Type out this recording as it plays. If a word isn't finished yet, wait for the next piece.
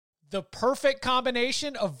The perfect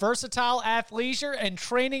combination of versatile athleisure and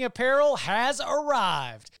training apparel has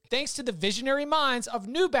arrived. Thanks to the visionary minds of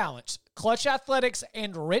New Balance, Clutch Athletics,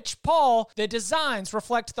 and Rich Paul, the designs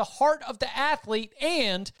reflect the heart of the athlete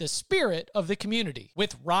and the spirit of the community.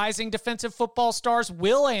 With rising defensive football stars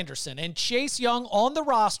Will Anderson and Chase Young on the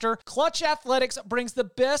roster, Clutch Athletics brings the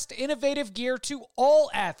best innovative gear to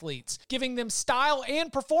all athletes, giving them style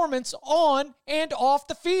and performance on and off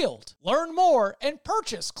the field. Learn more and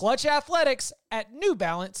purchase Clutch Athletics at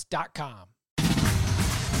newbalance.com.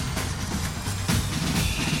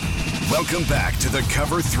 Welcome back to the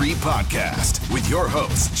Cover 3 podcast with your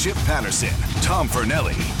hosts, Chip Patterson, Tom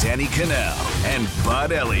Fornelli, Danny Cannell, and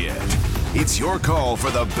Bud Elliott. It's your call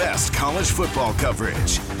for the best college football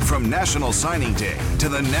coverage, from National Signing Day to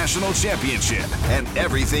the National Championship and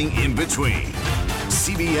everything in between.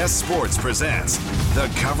 CBS Sports presents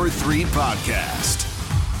the Cover 3 podcast.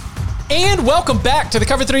 And welcome back to the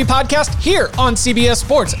Cover 3 podcast here on CBS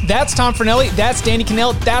Sports. That's Tom Fornelli, that's Danny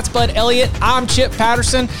Cannell, that's Bud Elliott, I'm Chip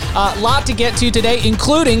Patterson. A lot to get to today,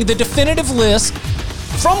 including the definitive list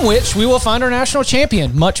from which we will find our national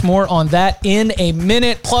champion. Much more on that in a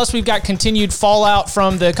minute. Plus, we've got continued fallout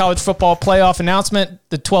from the college football playoff announcement,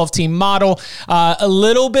 the 12-team model, a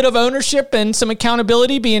little bit of ownership and some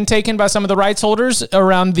accountability being taken by some of the rights holders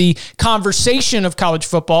around the conversation of college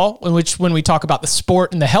football, in which when we talk about the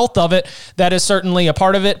sport and the health of it, that is certainly a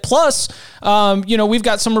part of it. Plus, we've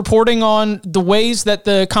got some reporting on the ways that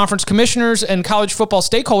the conference commissioners and college football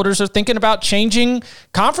stakeholders are thinking about changing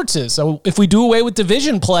conferences. So if we do away with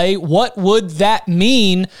division play, what would that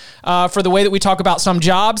mean for the way that we talk about some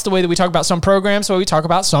jobs, the way that we talk about some programs, the way we talk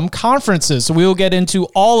about some conferences? So we will get into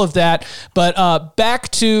all of that, but back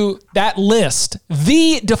to that list,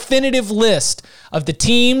 the definitive list of the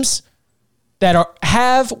teams that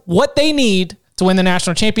have what they need to win the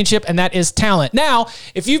national championship, and that is talent. Now,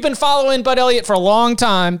 if you've been following Bud Elliott for a long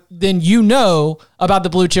time, then you know about the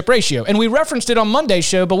blue chip ratio. And we referenced it on Monday's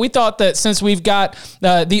show, but we thought that since we've got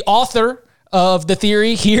the author of the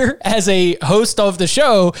theory here as a host of the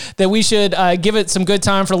show, that we should give it some good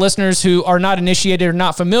time for listeners who are not initiated or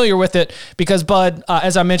not familiar with it, because Bud,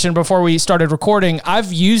 as I mentioned before we started recording,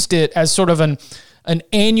 I've used it as sort of an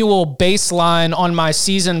annual baseline on my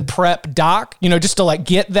season prep doc, just to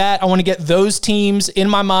get that. I want to get those teams in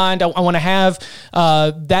my mind. I want to have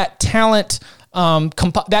that talent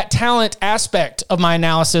that talent aspect of my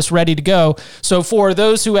analysis ready to go. So for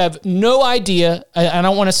those who have no idea, I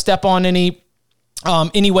don't want to step on any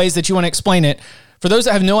ways that you want to explain it. For those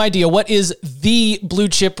that have no idea, what is the blue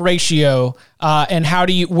chip ratio, and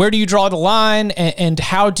where do you draw the line, and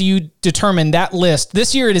how do you determine that list?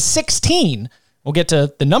 This year it is 16. We'll get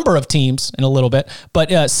to the number of teams in a little bit,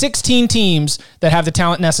 but 16 teams that have the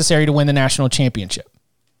talent necessary to win the national championship.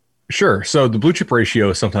 Sure. So the blue chip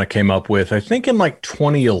ratio is something I came up with, I think in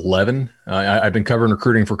 2011. I've been covering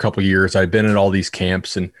recruiting for a couple of years. I've been at all these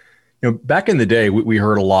camps, and back in the day, we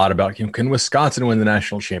heard a lot about, can Wisconsin win the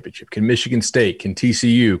national championship? Can Michigan State? Can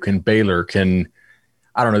TCU? Can Baylor?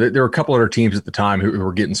 I don't know. There were a couple other teams at the time who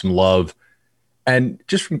were getting some love. And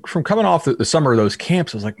just from coming off the summer of those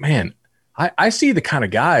camps, I was like, man, I see the kind of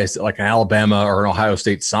guys that an Alabama or an Ohio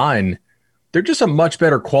State sign. They're just a much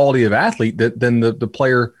better quality of athlete than the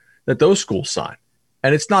player that those schools sign.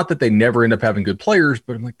 And it's not that they never end up having good players,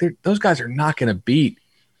 but I'm like, those guys are not going to beat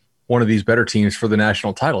one of these better teams for the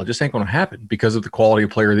national title. It just ain't going to happen because of the quality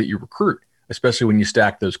of player that you recruit, especially when you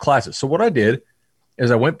stack those classes. So what I did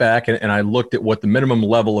is I went back and I looked at what the minimum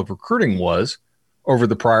level of recruiting was over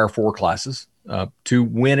the prior 4 classes to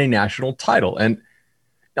win a national title. And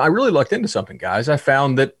I really looked into something, guys. I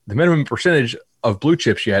found that the minimum percentage of blue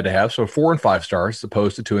chips you had to have, so 4 and 5 stars as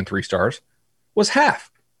opposed to 2 and 3 stars, was half.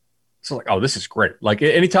 So this is great.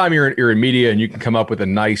 Anytime you're in media and you can come up with a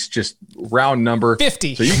nice, just round number.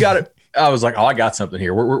 50. So you got it. I was like, I got something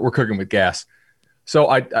here. We're cooking with gas. So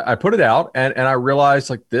I put it out and I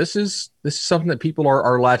realized this is something that people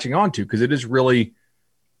are latching onto, because it is really,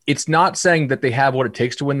 it's not saying that they have what it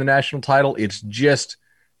takes to win the national title. It's just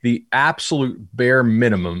the absolute bare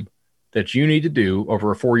minimum that you need to do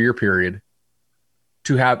over a 4-year period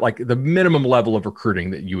to have the minimum level of recruiting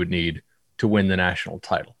that you would need to win the national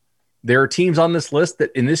title. There are teams on this list that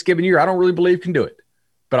in this given year, I don't really believe can do it.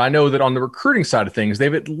 But I know that on the recruiting side of things,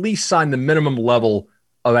 they've at least signed the minimum level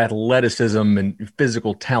of athleticism and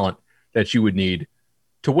physical talent that you would need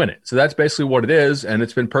to win it. So that's basically what it is, and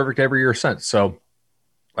it's been perfect every year since. So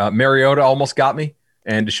Mariota almost got me,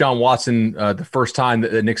 and Deshaun Watson, the first time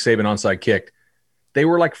that Nick Saban onside kicked, they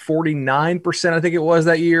were 49%, I think it was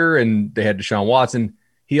that year, and they had Deshaun Watson.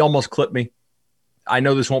 He almost clipped me. I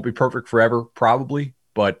know this won't be perfect forever, probably,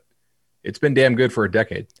 but it's been damn good for a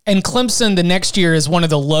decade. And Clemson the next year is one of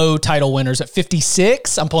the low title winners at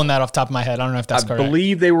 56. I'm pulling that off the top of my head. I don't know if that's correct. I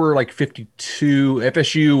believe they were like 52.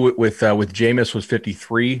 FSU with Jameis was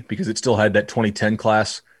 53 because it still had that 2010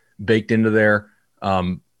 class baked into there.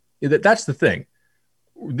 That's the thing.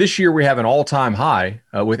 This year we have an all-time high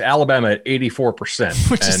with Alabama at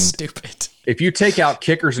 84%. Which is stupid. If you take out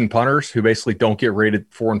kickers and punters who basically don't get rated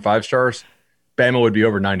 4 and 5 stars, Bama would be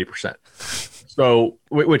over 90%. So,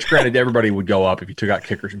 which granted, everybody would go up if you took out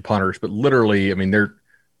kickers and punters, but literally, I mean,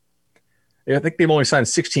 I think they've only signed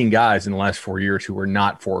 16 guys in the last 4 years who were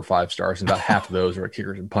not 4 or 5 stars, and about half of those are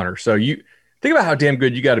kickers and punters. So you think about how damn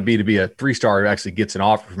good you got to be a 3-star who actually gets an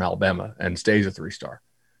offer from Alabama and stays a 3-star.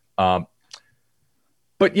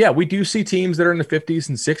 But yeah, we do see teams that are in the 50s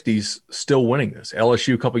and 60s still winning this.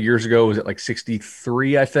 LSU a couple of years ago was at like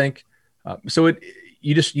 63, I think. So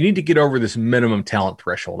you need to get over this minimum talent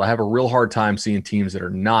threshold. I have a real hard time seeing teams that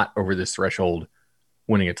are not over this threshold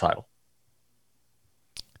winning a title.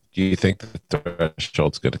 Do you think the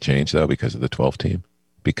threshold's going to change, though, because of the 12 team?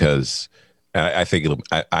 Because I think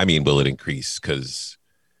will it increase? Because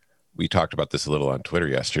we talked about this a little on Twitter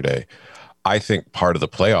yesterday. I think part of the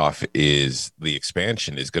playoff is the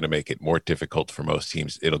expansion is going to make it more difficult for most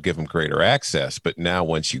teams. It'll give them greater access. But now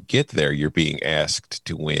once you get there, you're being asked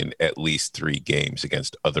to win at least 3 games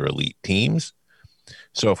against other elite teams.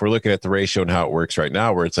 So if we're looking at the ratio and how it works right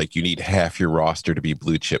now, where it's like you need half your roster to be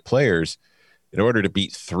blue chip players, in order to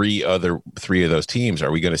beat 3 of those teams,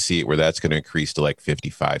 are we going to see it where that's going to increase to like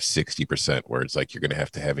 55, 60%, where it's like you're going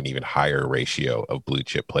to have an even higher ratio of blue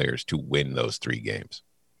chip players to win those 3 games?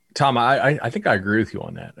 Tom, I think I agree with you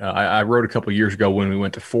on that. I wrote a couple of years ago when we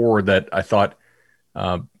went to 4 that I thought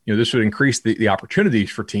this would increase the opportunities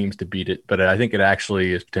for teams to beat it, but I think it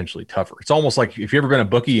actually is potentially tougher. It's almost like if you've ever been a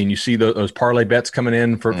bookie and you see those parlay bets coming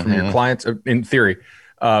in from your clients, in theory,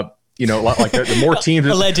 like the more teams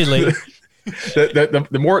allegedly,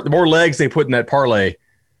 the more legs they put in that parlay,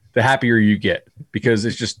 the happier you get, because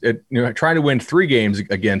it's just trying to win 3 games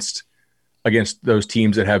against those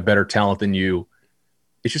teams that have better talent than you.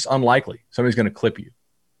 It's just unlikely. Somebody's going to clip you.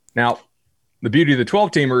 Now, the beauty of the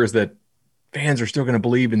 12-teamer is that fans are still going to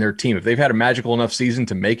believe in their team. If they've had a magical enough season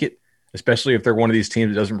to make it, especially if they're one of these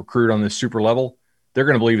teams that doesn't recruit on this super level, they're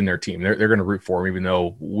going to believe in their team. They're going to root for them, even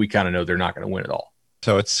though we kind of know they're not going to win it all.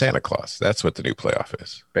 So it's Santa Claus. That's what the new playoff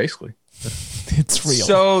is. Basically. It's real.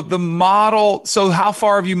 So how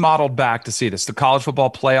far have you modeled back to see this? The college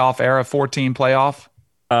football playoff era, 14 playoff?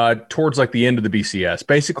 Towards like the end of the BCS.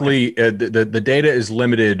 Basically, the data is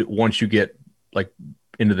limited once you get like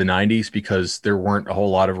into the 90s because there weren't a whole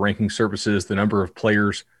lot of ranking services. The number of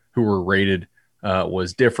players who were rated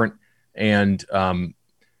was different. And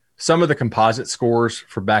some of the composite scores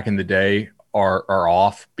for back in the day are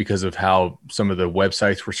off because of how some of the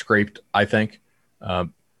websites were scraped, I think.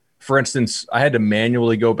 For instance, I had to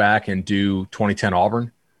manually go back and do 2010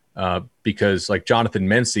 Auburn because like Jonathan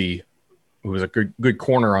Mency, who was a good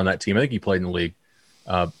corner on that team. I think he played in the league.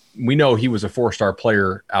 We know he was a 4-star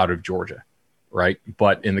player out of Georgia, right?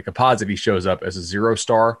 But in the composite, he shows up as a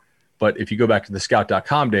 0-star. But if you go back to the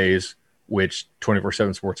scout.com days, which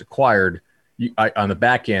 24/7 Sports acquired, on the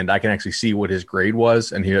back end, I can actually see what his grade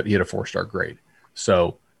was, and he had a 4-star grade.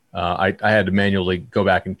 So I had to manually go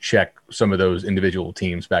back and check some of those individual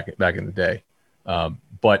teams back in the day.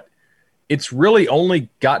 But it's really only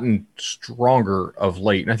gotten stronger of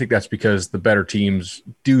late. And I think that's because the better teams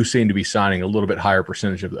do seem to be signing a little bit higher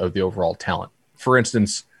percentage of the overall talent. For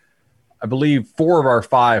instance, I believe 4 of our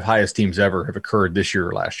 5 highest teams ever have occurred this year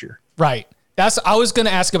or last year. Right. I was going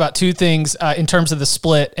to ask about 2 things in terms of the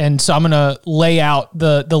split. And so I'm going to lay out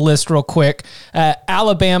the list real quick.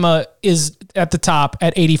 Alabama is at the top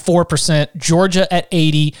at 84%, Georgia at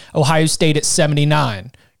 80%, Ohio State at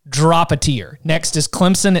 79%. Drop a tier. Next is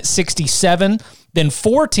Clemson at 67%. Then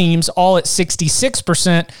 4 teams all at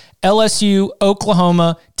 66%. LSU,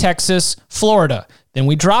 Oklahoma, Texas, Florida. Then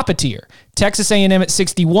we drop a tier. Texas A&M at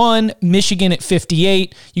 61%, Michigan at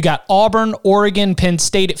 58%. You got Auburn, Oregon, Penn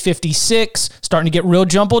State at 56%, starting to get real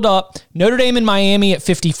jumbled up. Notre Dame and Miami at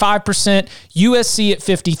 55%, USC at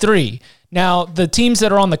 53%. Now, the teams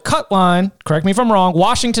that are on the cut line, correct me if I'm wrong,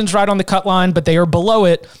 Washington's right on the cut line, but they are below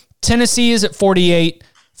it. Tennessee is at 48%.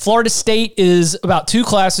 Florida State is about 2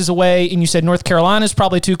 classes away, and you said North Carolina is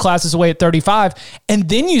probably 2 classes away at 35%. And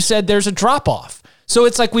then you said there's a drop-off. So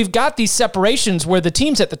it's like we've got these separations where the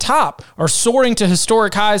teams at the top are soaring to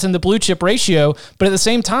historic highs in the blue chip ratio, but at the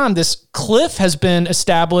same time, this cliff has been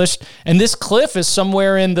established, and this cliff is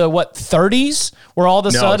somewhere in the 30s, where all of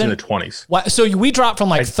a sudden it's in the 20s. So we dropped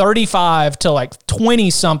from 35 to 20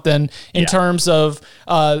 something in terms of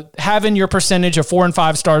having your percentage of 4 and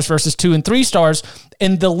 5 stars versus 2 and 3 stars.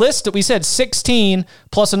 And the list that we said 16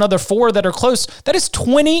 plus another 4 that are close, that is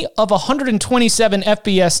 20 of 127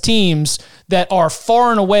 FBS teams that are far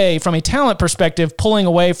and away from a talent perspective, pulling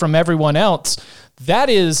away from everyone else. That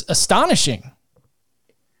is astonishing.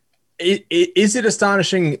 Is it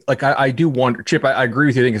astonishing? Like, I do wonder, Chip, I agree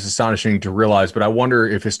with you. I think it's astonishing to realize, but I wonder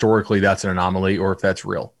if historically that's an anomaly or if that's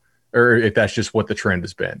real, or if that's just what the trend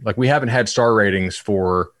has been. Like, we haven't had star ratings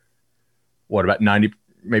for about 90,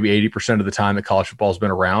 maybe 80% of the time that college football has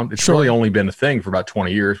been around. It's really only been a thing for about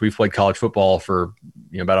 20 years. We've played college football for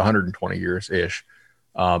about 120 years ish.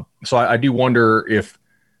 So I do wonder if,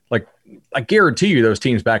 I guarantee you those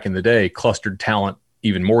teams back in the day clustered talent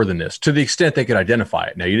even more than this, to the extent they could identify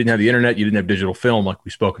it. Now, you didn't have the internet, you didn't have digital film like we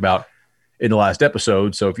spoke about in the last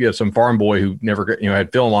episode. So if you have some farm boy who never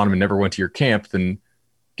had film on him and never went to your camp, then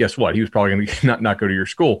guess what? He was probably going to not go to your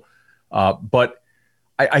school. But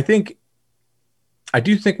I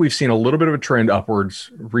do think we've seen a little bit of a trend upwards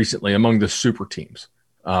recently among the super teams.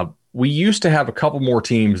 We used to have a couple more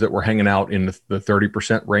teams that were hanging out in the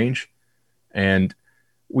 30% range, and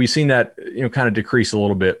we've seen that kind of decrease a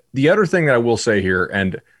little bit. The other thing that I will say here,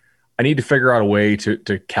 and I need to figure out a way to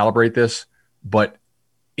calibrate this, but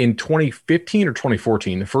in 2015 or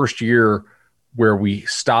 2014, the first year where we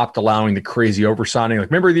stopped allowing the crazy oversigning,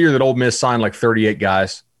 remember the year that Ole Miss signed 38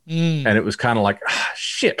 guys? And it was kind of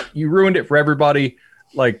shit, you ruined it for everybody.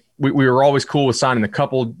 We were always cool with signing a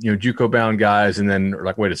couple, JUCO bound guys, and then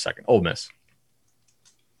wait a second, Ole Miss,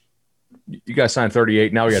 you guys signed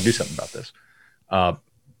 38. Now we got to do something about this.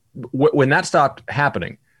 When that stopped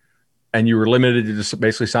happening, and you were limited to just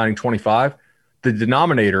basically signing 25, the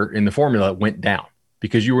denominator in the formula went down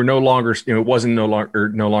because you were no longer, it wasn't no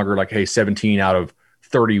longer hey, 17 out of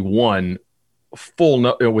 31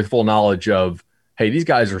 with full knowledge of, hey, these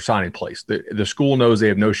guys are signing place. The school knows they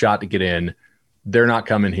have no shot to get in. They're not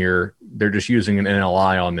coming here. They're just using an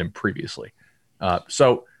NLI on them previously.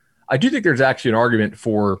 So I do think there's actually an argument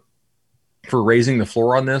for raising the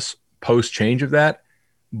floor on this post change of that,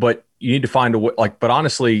 but you need to find a way. But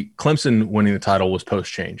honestly, Clemson winning the title was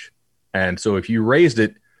post change, and so if you raised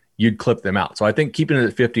it, you'd clip them out. So I think keeping it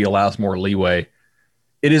at 50 allows more leeway.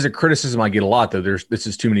 It is a criticism I get a lot, though. This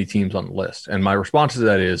is too many teams on the list, and my response to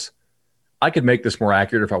that is, I could make this more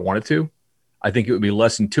accurate if I wanted to. I think it would be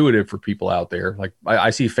less intuitive for people out there.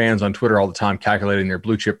 I see fans on Twitter all the time calculating their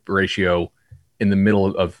blue chip ratio in the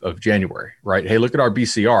middle of January, right? Hey, look at our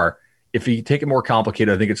BCR. If you take it more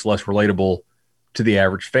complicated, I think it's less relatable to the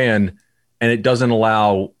average fan, and it doesn't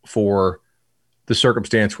allow for the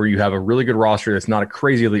circumstance where you have a really good roster that's not a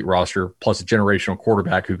crazy elite roster, plus a generational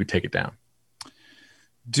quarterback who could take it down.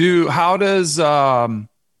 How does a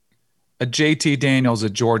JT Daniels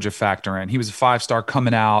at Georgia factor in? He was a 5-star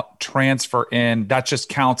coming out, transfer in. That just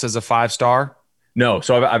counts as a 5-star? No.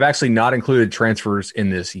 So I've actually not included transfers in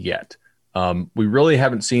this yet. We really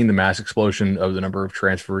haven't seen the mass explosion of the number of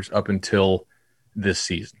transfers up until this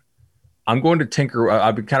season. I'm going to tinker.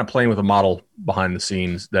 I've been kind of playing with a model behind the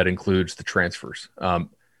scenes that includes the transfers.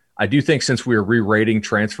 I do think since we are re-rating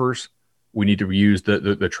transfers, we need to use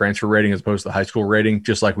the transfer rating as opposed to the high school rating,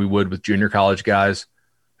 just like we would with junior college guys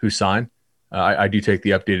who sign. I do take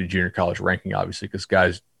the updated junior college ranking, obviously, because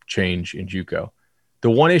guys change in JUCO. The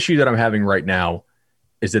one issue that I'm having right now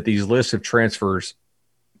is that these lists of transfers,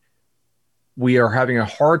 we are having a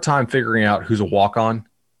hard time figuring out who's a walk-on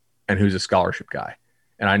and who's a scholarship guy.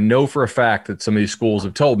 And I know for a fact that some of these schools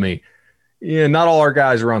have told me, not all our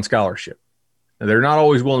guys are on scholarship. And they're not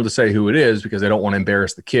always willing to say who it is because they don't want to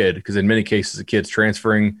embarrass the kid, because in many cases the kid's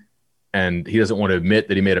transferring and he doesn't want to admit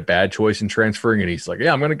that he made a bad choice in transferring. And he's like,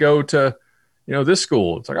 yeah, I'm going to go to, this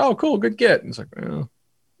school. It's like, oh, cool, good get. And it's like, well,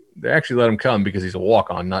 they actually let him come because he's a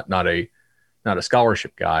walk-on, not a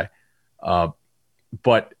scholarship guy.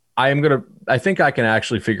 But I think I can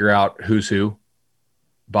actually figure out who's who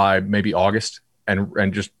by maybe August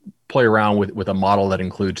and just play around with a model that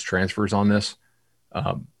includes transfers on this.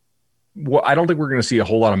 I don't think we're going to see a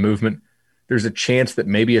whole lot of movement. There's a chance that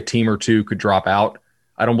maybe a team or two could drop out.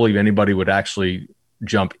 I don't believe anybody would actually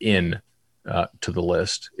jump in to the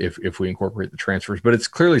list if we incorporate the transfers, but it's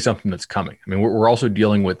clearly something that's coming. I mean, we're also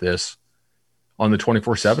dealing with this on the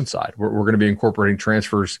 24/7 side. We're going to be incorporating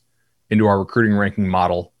transfers into our recruiting ranking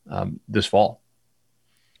model this fall.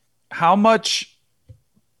 How much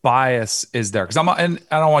bias is there? Because and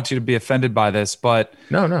I don't want you to be offended by this, but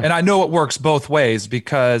No. And I know it works both ways,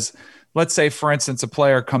 because let's say, for instance, a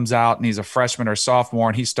player comes out and he's a freshman or sophomore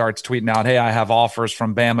and he starts tweeting out, "Hey, I have offers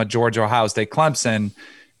from Bama, Georgia, Ohio State, Clemson."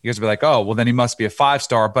 You guys will be like, "Oh, well, then he must be a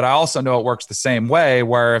 5-star." But I also know it works the same way,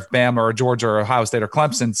 where if Bama or Georgia or Ohio State or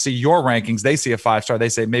Clemson see your rankings, they see a 5-star, they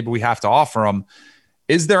say, maybe we have to offer him.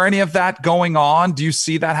 Is there any of that going on? Do you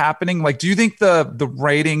see that happening? Like, do you think the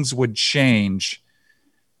ratings would change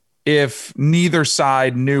if neither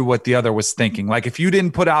side knew what the other was thinking? Like, if you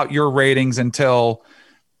didn't put out your ratings until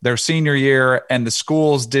their senior year and the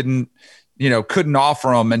schools couldn't offer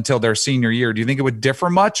them until their senior year, do you think it would differ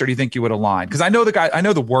much, or do you think you would align? Because I know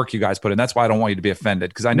the work you guys put in. That's why I don't want you to be offended,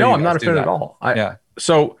 because I know No, I'm not offended at all.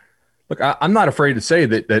 So, look, I'm not afraid to say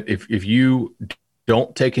that if you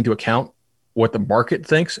don't take into account what the market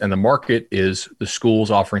thinks, and the market is the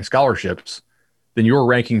schools offering scholarships, then your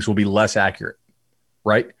rankings will be less accurate,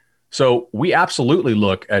 right? So we absolutely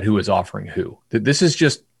look at who is offering who. This is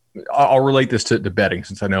just, I'll relate this to betting,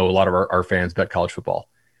 since I know a lot of our fans bet college football.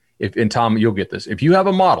 And Tom, you'll get this. If you have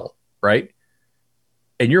a model, right,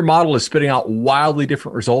 and your model is spitting out wildly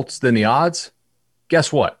different results than the odds,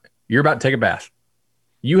 guess what? You're about to take a bath.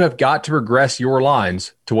 You have got to regress your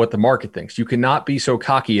lines to what the market thinks. You cannot be so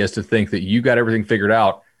cocky as to think that you got everything figured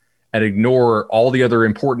out and ignore all the other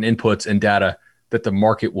important inputs and data that the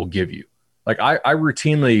market will give you. Like I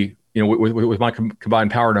routinely, with my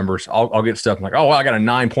combined power numbers, I'll get stuff like, "Oh, well, I got a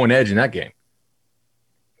 9-point edge in that game."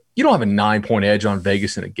 You don't have a 9-point edge on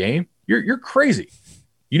Vegas in a game. You're crazy.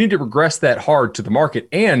 You need to regress that hard to the market.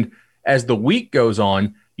 And as the week goes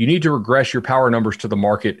on, you need to regress your power numbers to the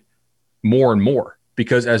market more and more,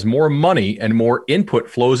 because as more money and more input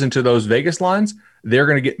flows into those Vegas lines, they're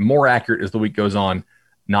going to get more accurate as the week goes on,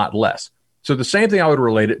 not less. So the same thing, I would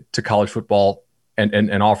relate it to college football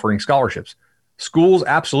and offering scholarships. Schools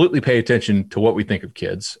absolutely pay attention to what we think of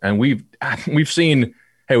kids. And we've seen,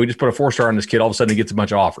 hey, we just put a 4-star on this kid, all of a sudden he gets a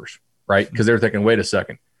bunch of offers, right? Because they're thinking, wait a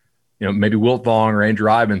second, maybe Wilt Vong or Andrew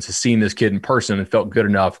Ivins has seen this kid in person and felt good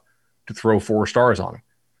enough to throw 4 stars on him.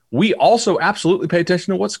 We also absolutely pay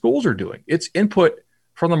attention to what schools are doing. It's input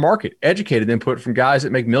from the market, educated input from guys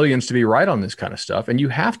that make millions to be right on this kind of stuff. And you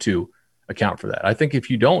have to account for that. I think if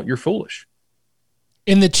you don't, you're foolish.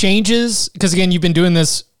 In the changes, because again, you've been doing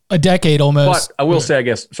this a decade almost. But I will say,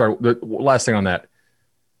 the last thing on that,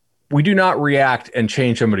 we do not react and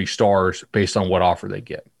change somebody's stars based on what offer they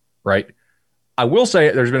get, right? I will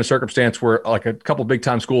say there's been a circumstance where like a couple big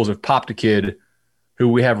time schools have popped a kid who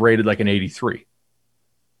we have rated like an 83.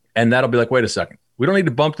 And that'll be like, wait a second, we don't need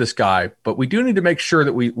to bump this guy, but we do need to make sure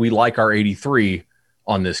that we like our 83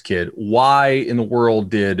 on this kid. Why in the world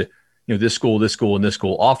did this school, and this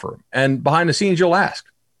school offer him? And behind the scenes, you'll ask,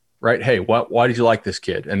 right? Hey, why did you like this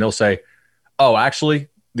kid? And they'll say, "Oh, actually,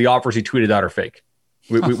 the offers he tweeted out are fake.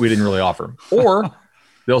 We didn't really offer him." Or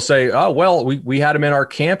they'll say, "Oh, well, we had him in our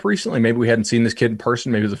camp recently. Maybe we hadn't seen this kid in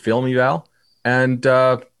person. Maybe it was a film eval, and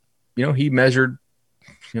he measured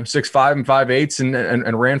 6'5" and 5'8"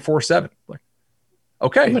 and ran 4.7." Like,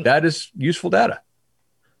 okay, that is useful data.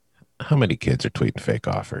 How many kids are tweeting fake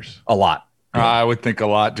offers? A lot. I would think a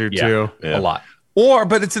lot do too. Yeah. A lot.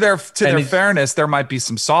 But to their fairness, there might be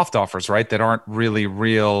some soft offers, right, that aren't really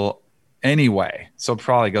real anyway. So it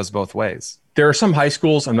probably goes both ways. There are some high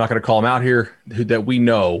schools, I'm not going to call them out here, that we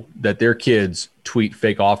know that their kids tweet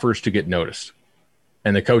fake offers to get noticed,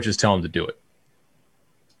 and the coaches tell them to do it.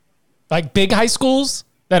 Like big high schools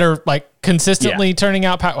that are like consistently turning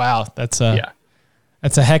out. Wow, that's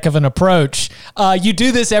a heck of an approach. You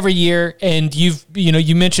do this every year, and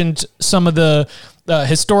you mentioned some of the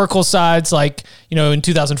historical sides, like in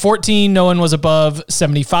 2014, no one was above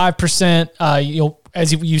 75%.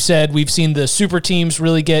 As you said, we've seen the super teams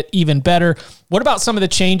really get even better. What about some of the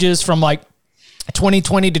changes from like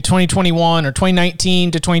 2020 to 2021 or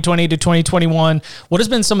 2019 to 2020 to 2021? What has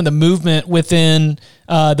been some of the movement within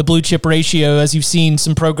the blue chip ratio as you've seen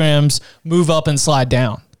some programs move up and slide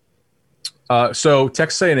down? So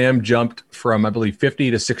Texas A&M jumped from, I believe,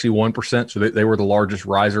 50 to 61%. So they were the largest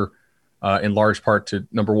riser, in large part to,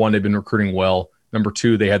 number one, they've been recruiting well. Number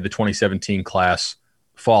two, they had the 2017 class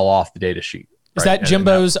fall off the data sheet. Is that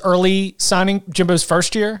Jimbo's early signing, Jimbo's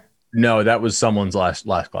first year? No, that was someone's last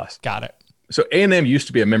class. Got it. So A&M used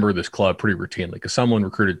to be a member of this club pretty routinely because someone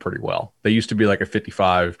recruited pretty well. They used to be like a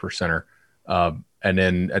 55%er. And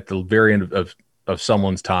then at the very end of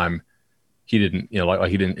someone's time, he didn't,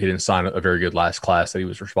 he didn't sign a very good last class that he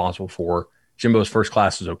was responsible for. Jimbo's first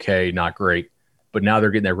class was okay, not great, but now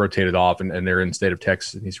they're getting that rotated off, and they're in the state of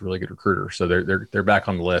Texas, and he's a really good recruiter. So they're back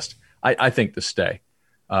on the list. I think to stay.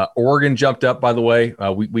 Oregon jumped up, by the way.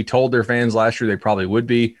 We told their fans last year they probably would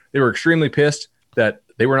be. They were extremely pissed that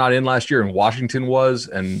they were not in last year and Washington was.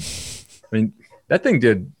 And I mean, that thing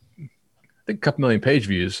did, I think, a couple million page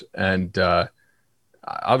views. And I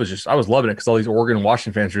was loving it because all these Oregon and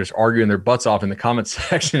Washington fans are just arguing their butts off in the comment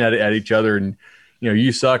section at each other. And,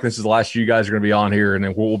 you suck. This is the last year you guys are going to be on here, and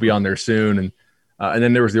then we'll be on there soon. And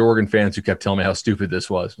then there was the Oregon fans who kept telling me how stupid this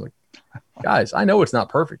was. I'm like, guys, I know it's not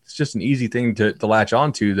perfect. It's just an easy thing to latch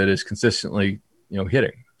onto that is consistently,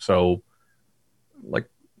 hitting. So, like,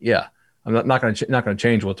 yeah, I'm not going to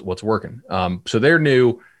change what's working. So they're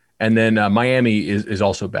new, and then Miami is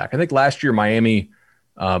also back. I think last year Miami,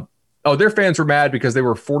 their fans were mad because they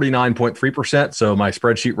were 49.3%. So my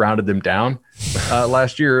spreadsheet rounded them down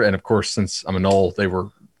last year, and of course, since I'm a Knoll, they were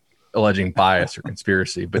alleging bias or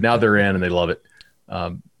conspiracy. But now they're in and they love it.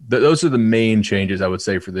 Those are the main changes I would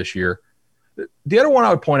say for this year. The other one I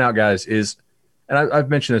would point out, guys, is, and I've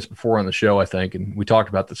mentioned this before on the show, I think, and we talked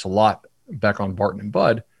about this a lot back on Barton and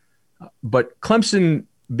Bud, but Clemson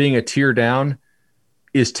being a tier down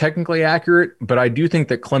is technically accurate, but I do think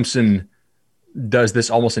that Clemson does this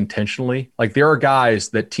almost intentionally. Like, there are guys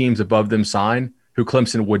that teams above them sign who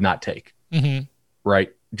Clemson would not take,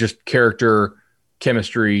 right? Just character,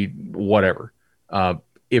 chemistry, whatever.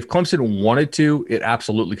 If Clemson wanted to, it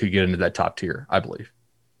absolutely could get into that top tier, I believe.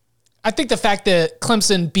 I think the fact that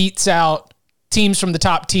Clemson beats out teams from the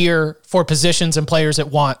top tier for positions and players it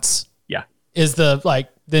wants, is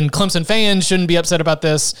then Clemson fans shouldn't be upset about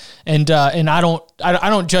this. And I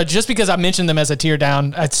don't judge just because I mentioned them as a tier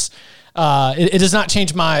down. It does not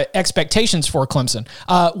change my expectations for Clemson.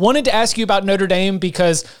 Wanted to ask you about Notre Dame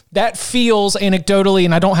because that feels anecdotally,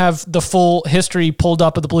 and I don't have the full history pulled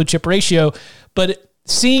up of the blue chip ratio, but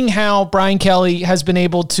seeing how Brian Kelly has been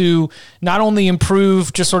able to not only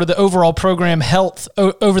improve just sort of the overall program health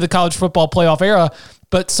over the college football playoff era,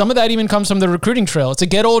 but some of that even comes from the recruiting trail. It's a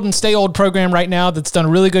get old and stay old program right now that's done a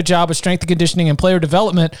really good job of strength and conditioning and player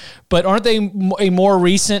development, but aren't they a more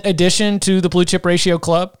recent addition to the blue chip ratio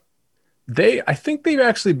club? I think they've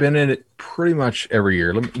actually been in it pretty much every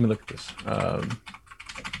year. Let me look at this.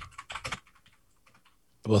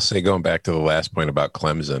 We'll say, going back to the last point about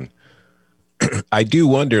Clemson, I do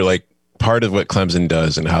wonder, like, part of what Clemson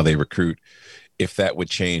does and how they recruit, if that would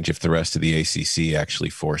change if the rest of the ACC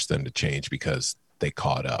actually forced them to change because they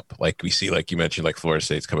caught up. Like we see, like you mentioned, like Florida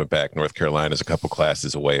State's coming back. North Carolina's a couple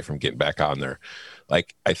classes away from getting back on there.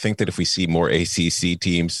 Like, I think that if we see more ACC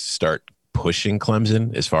teams start pushing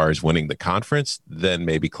Clemson as far as winning the conference, then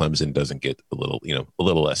maybe Clemson doesn't get a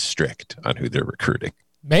little less strict on who they're recruiting.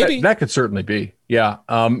 Maybe that could certainly be. Yeah.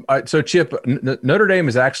 So Chip, Notre Dame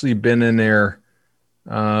has actually been in there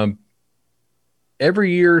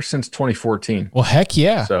every year since 2014. Well, heck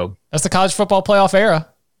yeah. So that's the college football playoff era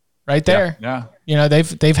right there. Yeah.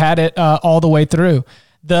 They've had it all the way through.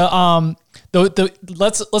 Let's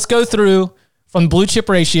go through from blue chip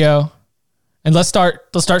ratio and let's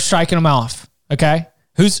start striking them off. Okay.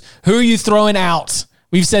 Who are you throwing out?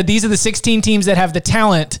 We've said these are the 16 teams that have the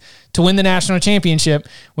talent to win the national championship.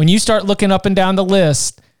 When you start looking up and down the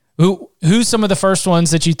list, who's some of the first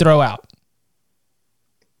ones that you throw out?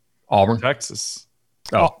 Auburn. Texas.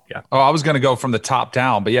 Oh, yeah. Oh, I was going to go from the top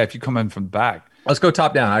down, but yeah, if you come in from the back. Let's go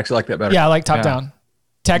top down. I actually like that better. Yeah, I like top down.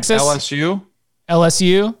 Texas. LSU.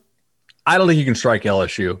 I don't think you can strike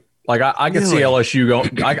LSU. Like, I could see LSU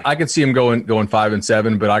going. I could see them going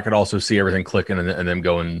 5-7, but I could also see everything clicking and them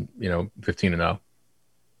going 15-0.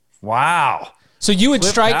 Wow. So you would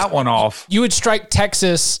strike that one off. You would strike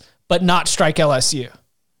Texas, but not strike LSU.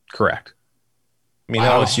 Correct. I mean,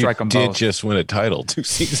 LSU did just win a title 2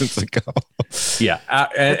 seasons ago. Yeah,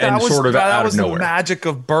 and sort of out of nowhere. The magic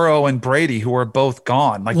of Burrow and Brady, who are both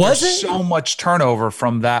gone. Like, there's so much turnover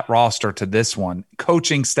from that roster to this one,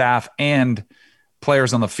 coaching staff and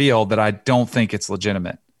players on the field, that I don't think it's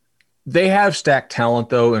legitimate. They have stacked talent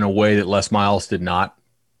though in a way that Les Miles did not,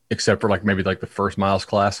 except for maybe the first Miles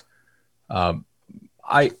class.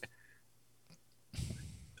 I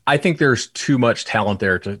think there's too much talent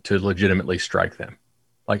there to legitimately strike them.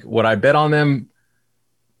 Like, would I bet on them?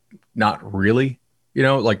 Not really.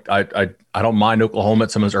 I don't mind Oklahoma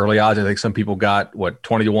at some of those early odds. I think some people got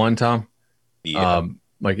 20-1, Tom. Yeah.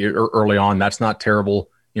 Early on, that's not terrible.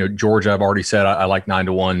 Georgia, I've already said I like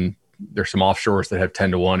 9-1. There's some offshores that have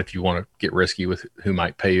 10-1 if you want to get risky with who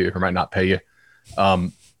might pay you or might not pay you.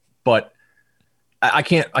 But I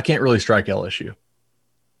can't really strike LSU.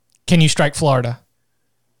 Can you strike Florida?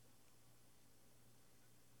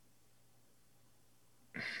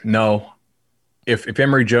 No. if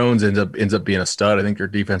Emory Jones ends up being a stud, I think their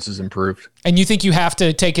defense is improved. And you think you have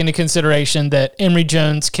to take into consideration that Emory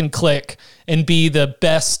Jones can click and be the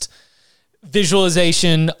best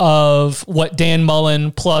visualization of what Dan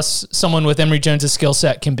Mullen plus someone with Emory Jones' skill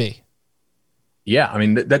set can be? Yeah, I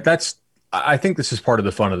mean that's. I think this is part of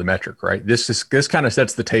the fun of the metric, right? This kind of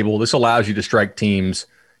sets the table. This allows you to strike teams.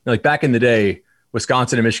 Like back in the day,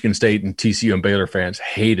 Wisconsin and Michigan State and TCU and Baylor fans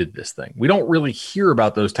hated this thing. We don't really hear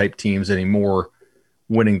about those type teams anymore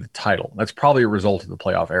winning the title. That's probably a result of the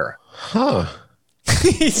playoff era. Huh.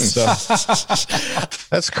 So,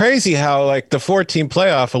 that's crazy how like the 4-team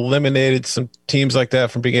playoff eliminated some teams like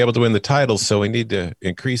that from being able to win the titles. So we need to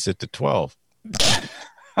increase it to 12.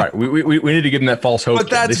 Right, we need to give them that false hope. But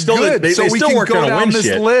that's good. So we can go down this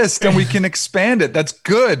shit. list and we can expand it. That's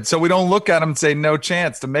good. So we don't look at them and say no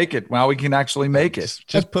chance to make it. Well, we can actually make it.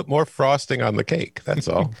 Just put more frosting on the cake. That's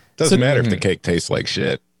all. Doesn't matter if the cake tastes like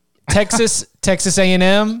shit. Texas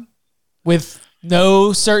A&M with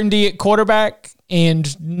no certainty at quarterback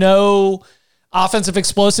and no offensive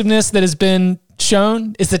explosiveness that has been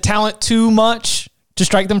shown. Is the talent too much to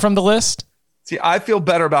strike them from the list? See, I feel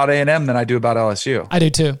better about A&M than I do about LSU. I do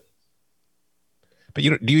too. But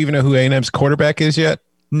do you even know who A&M's quarterback is yet?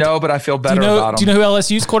 No, but I feel better about them. Do you know who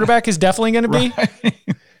LSU's quarterback is definitely going to be?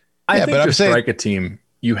 I think to strike a team,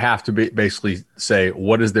 you have to basically say,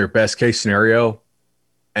 what is their best case scenario?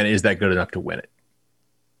 And is that good enough to win it?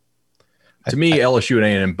 To me, LSU and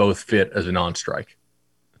A&M both fit as a non-strike.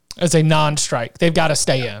 As a non-strike. They've got to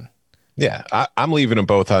stay in. Yeah, I'm leaving them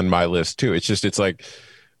both on my list too. It's like,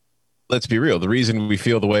 let's be real. The reason we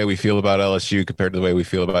feel the way we feel about LSU compared to the way we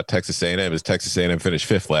feel about Texas A&M is Texas A&M finished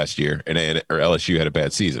 5th last year and LSU had a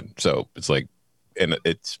bad season. So it's like, and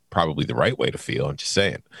it's probably the right way to feel. I'm just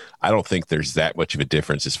saying, I don't think there's that much of a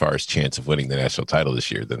difference as far as chance of winning the national title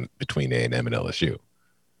this year than between A&M and LSU.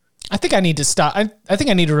 I think I need to stop. I think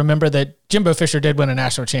I need to remember that Jimbo Fisher did win a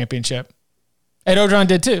national championship. Ed Orgeron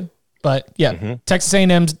did too. But yeah, Texas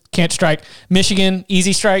A&M can't strike. Michigan,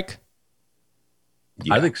 easy strike.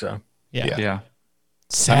 Yeah. I think so. Yeah.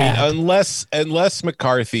 Sad. I mean, unless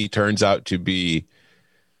McCarthy turns out to be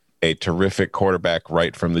a terrific quarterback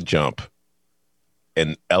right from the jump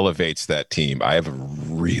and elevates that team, I have a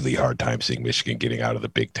really hard time seeing Michigan getting out of the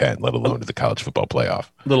Big Ten, let alone to the college football playoff.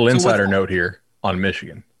 Little insider note here on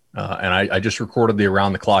Michigan. And I just recorded the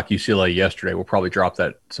Around the Clock UCLA yesterday. We'll probably drop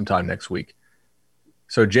that sometime next week.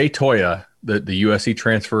 So Jay Toya, the USC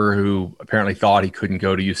transfer who apparently thought he couldn't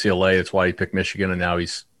go to UCLA, that's why he picked Michigan, and now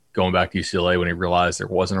he's going back to UCLA when he realized there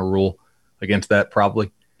wasn't a rule against that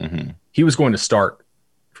probably. He was going to start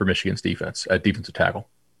for Michigan's defense at defensive tackle.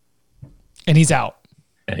 And he's out.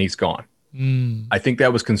 And he's gone. I think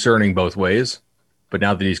that was concerning both ways. But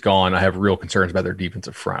now that he's gone, I have real concerns about their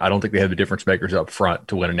defensive front. I don't think they have the difference makers up front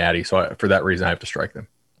to win a natty. So for that reason, I have to strike them.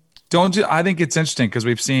 I think it's interesting because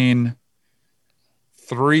we've seen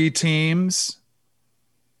 3 teams,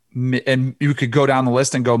 and you could go down the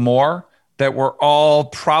list and go more, that we're all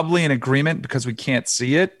probably in agreement because we can't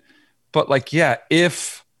see it. But like, yeah,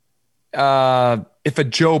 if a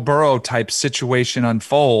Joe Burrow type situation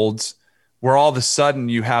unfolds, where all of a sudden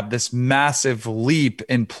you have this massive leap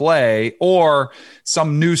in play, or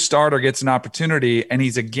some new starter gets an opportunity and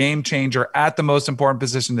he's a game changer at the most important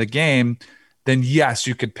position of the game, then yes,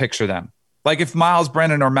 you could picture them. Like if Miles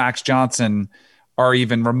Brennan or Max Johnson are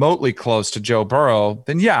even remotely close to Joe Burrow,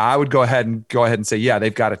 then yeah, I would go ahead and say, yeah,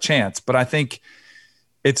 they've got a chance. But I think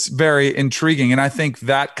it's very intriguing. And I think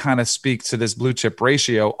that kind of speaks to this blue chip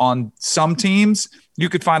ratio. On some teams, you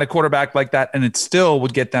could find a quarterback like that and it still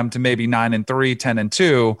would get them to maybe 9-3,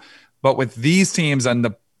 10-2. But with these teams on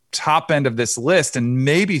the top end of this list and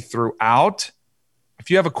maybe throughout,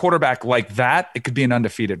 if you have a quarterback like that, it could be an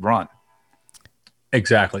undefeated run.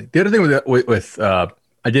 Exactly. The other thing with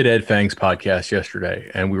I did Ed Fang's podcast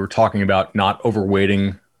yesterday, and we were talking about not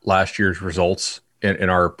overweighting last year's results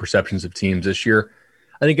in our perceptions of teams this year.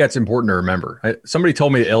 I think that's important to remember. Somebody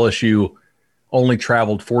told me that LSU only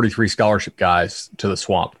traveled 43 scholarship guys to the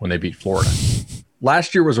Swamp when they beat Florida.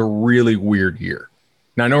 Last year was a really weird year.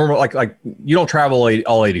 Now, normal like you don't travel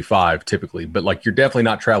all 85 typically, but like you're definitely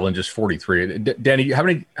not traveling just 43. Danny, how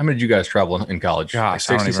many did you guys travel in college? Gosh, like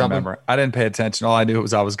 60 I don't even remember. I didn't pay attention. All I knew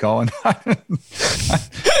was I was going.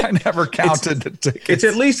 I never counted the tickets. It's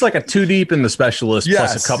at least like a 2 deep in the specialist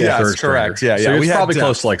plus a couple of third correct. stringers. Yeah, so it's probably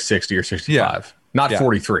close to like 60 or 65, not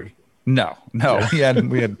 43. No. We had,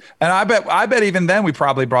 and I bet even then we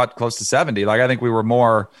probably brought close to 70. Like I think we were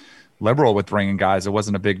more liberal with bringing guys. It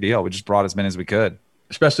wasn't a big deal. We just brought as many as we could.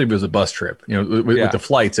 Especially if it was a bus trip, with the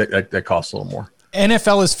flights that costs a little more.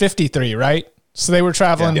 NFL is 53, right? So they were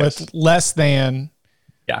traveling with less than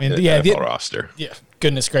Yeah, I mean, NFL roster. Yeah,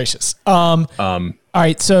 goodness gracious. All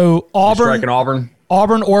right, so striking Auburn,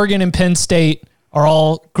 Oregon, and Penn State are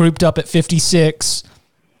all grouped up at 56.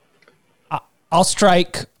 I'll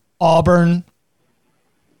strike Auburn,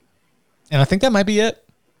 and I think that might be it.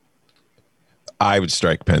 I would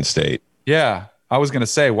strike Penn State. Yeah, I was going to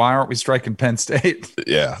say, why aren't we striking Penn State?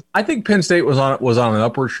 Yeah, I think Penn State was on an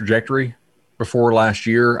upward trajectory before last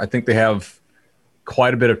year. I think they have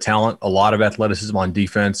quite a bit of talent, a lot of athleticism on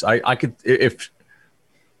defense. I don't think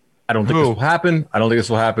this will happen. I don't think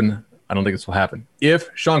this will happen. If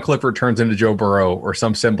Sean Clifford turns into Joe Burrow or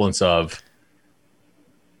some semblance of,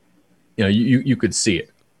 you could see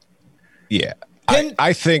it. Yeah.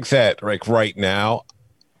 I think that like right now,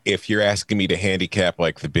 if you're asking me to handicap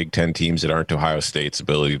like the Big Ten teams that aren't Ohio State's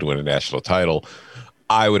ability to win a national title,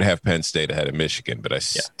 I would have Penn State ahead of Michigan, but I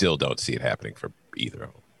still don't see it happening for either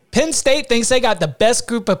of them. Penn State thinks they got the best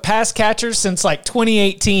group of pass catchers since like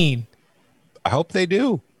 2018. I hope they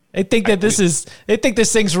do. They think that they think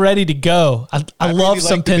this thing's ready to go. I love really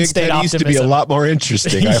some Penn State optimism. Used to be a lot more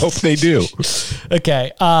interesting. I hope they do.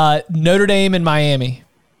 Okay. Notre Dame and Miami.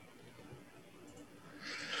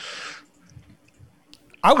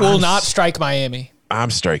 I will not strike Miami.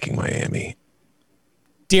 I'm striking Miami.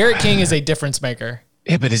 Derek King is a difference maker.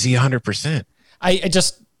 Yeah, but is he 100%?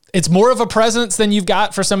 It's more of a presence than you've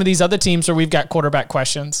got for some of these other teams where we've got quarterback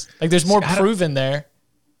questions. Like there's more proven there.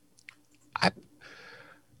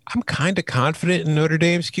 I'm kind of confident in Notre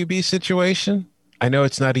Dame's QB situation. I know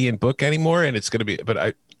it's not Ian Book anymore, and it's going to be,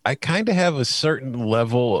 but I kind of have a certain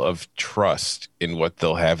level of trust in what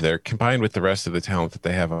they'll have there, combined with the rest of the talent that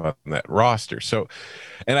they have on that roster. So,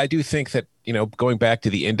 and I do think that, going back to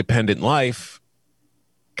the independent life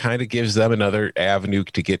kind of gives them another avenue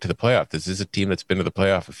to get to the playoff. This is a team that's been to the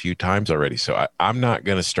playoff a few times already, so I'm not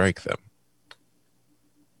going to strike them.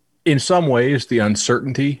 In some ways, the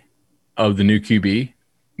uncertainty of the new QB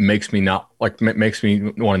makes me want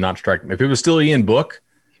to not strike him. If it was still Ian Book,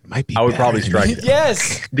 I would probably strike him.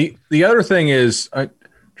 Yes. The other thing is, let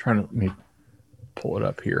me pull it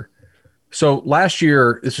up here. So last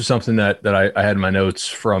year, this was something that I had in my notes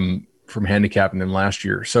from handicapping them last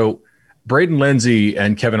year. So Braden Lindsey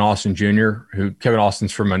and Kevin Austin Jr., Kevin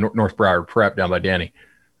Austin's from a North Broward Prep down by Danny,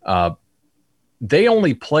 they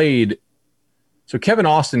only played. So Kevin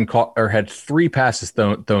Austin had 3 passes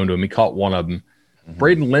thrown to him. He caught one of them. Mm-hmm.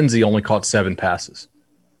 Braden Lindsey only caught 7 passes.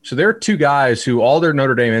 So there are 2 guys who all their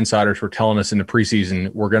Notre Dame insiders were telling us in the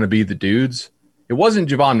preseason were going to be the dudes. It wasn't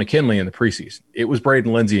Javon McKinley in the preseason. It was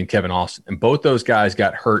Braden Lindsey and Kevin Austin. And both those guys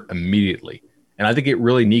got hurt immediately. And I think it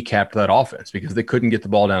really kneecapped that offense because they couldn't get the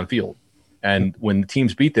ball downfield. And when the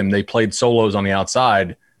teams beat them, they played solos on the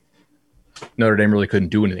outside. Notre Dame really couldn't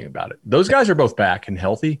do anything about it. Those guys are both back and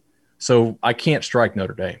healthy, so I can't strike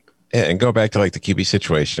Notre Dame. Yeah, and go back to like the QB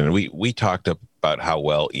situation. We talked about how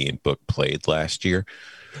well Ian Book played last year,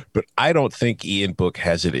 but I don't think Ian Book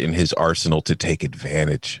has it in his arsenal to take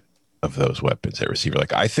advantage of those weapons at receiver.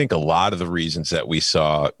 Like I think a lot of the reasons that we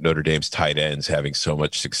saw Notre Dame's tight ends having so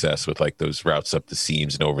much success with like those routes up the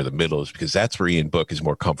seams and over the middle is because that's where Ian Book is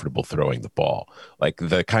more comfortable throwing the ball. Like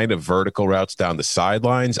the kind of vertical routes down the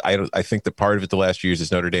sidelines. I think the part of it the last few years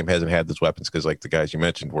is Notre Dame hasn't had those weapons because like the guys you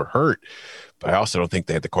mentioned were hurt, but I also don't think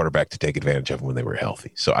they had the quarterback to take advantage of them when they were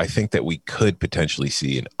healthy. So I think that we could potentially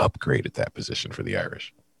see an upgrade at that position for the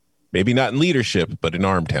Irish. Maybe not in leadership, but in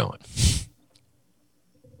arm talent.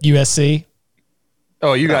 USC.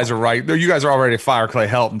 Oh, you guys are right. You guys are already fire Clay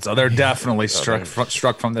Helton, so they're definitely struck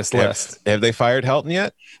from this list. Have they fired Helton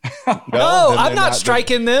yet? No, I'm not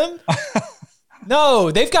striking them. No,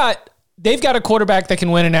 they've got a quarterback that can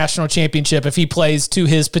win a national championship if he plays to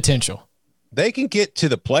his potential. They can get to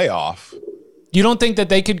the playoff. You don't think that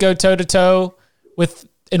they could go toe to toe with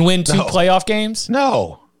and win 2 playoff games?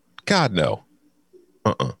 No, God, no.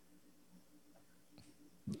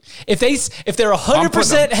 If they're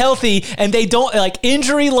 100% healthy and they don't like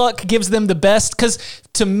injury luck gives them the best, because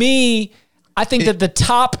to me, I think that the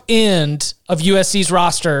top end of USC's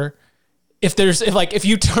roster, if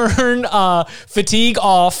you turn fatigue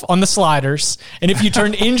off on the sliders and if you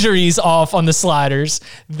turn injuries off on the sliders,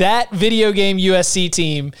 that video game USC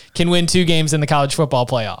team can win 2 games in the college football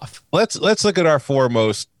playoff. Let's look at our 4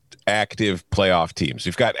 most active playoff teams.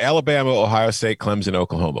 We've got Alabama, Ohio State, Clemson,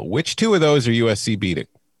 Oklahoma. Which 2 of those are USC beating?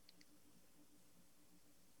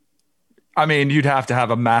 I mean, you'd have to have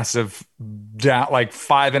a massive,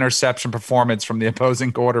 5 interception performance from the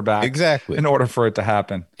opposing quarterback, exactly, in order for it to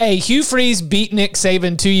happen. Hey, Hugh Freeze beat Nick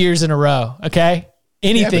Saban 2 years in a row. Okay,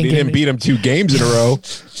 anything. Yeah, but he didn't beat him 2 games in a row.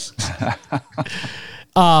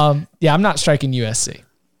 Yeah, I'm not striking USC.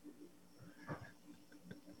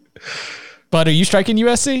 But are you striking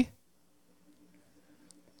USC?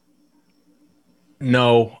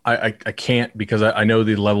 No, I can't because I know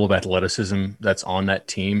the level of athleticism that's on that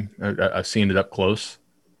team. I've seen it up close.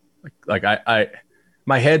 Like I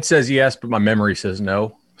my head says yes, but my memory says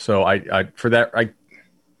no. So I for that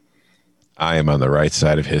I am on the right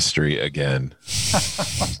side of history again.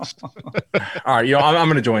 All right, I'm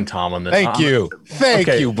going to join Tom on this. Thank you,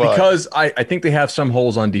 bud. Because I think they have some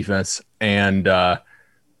holes on defense, and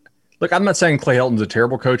look, I'm not saying Clay Helton's a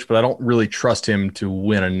terrible coach, but I don't really trust him to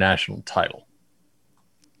win a national title.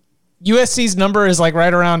 USC's number is like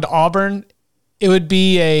right around Auburn. It would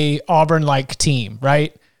be a Auburn-like team,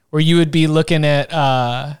 right? Where you would be looking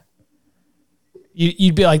at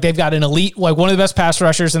you'd be like, they've got an elite, like one of the best pass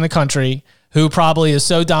rushers in the country who probably is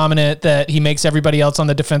so dominant that he makes everybody else on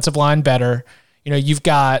the defensive line better. You know, you've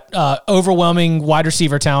got overwhelming wide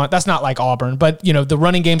receiver talent. That's not like Auburn, but you know, the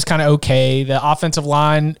running game's kind of okay. The offensive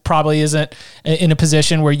line probably isn't in a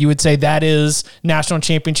position where you would say that is national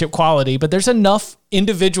championship quality, but there's enough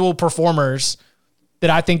individual performers that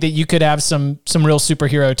I think that you could have some real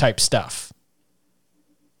superhero type stuff.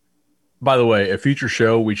 By the way, a future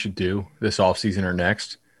show we should do this offseason or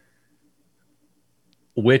next,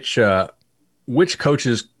 which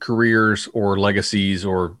coaches' careers or legacies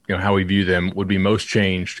or how we view them would be most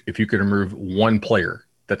changed if you could remove one player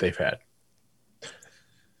that they've had?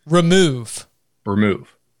 Remove.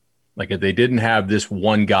 Like if they didn't have this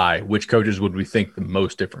one guy, which coaches would we think the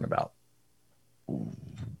most different about?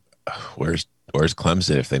 Where's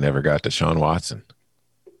Clemson if they never got Deshaun Watson?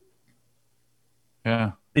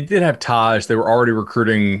 Yeah. They did have Taj. They were already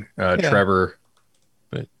recruiting Trevor.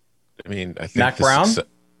 But I mean, I think Mac Brown,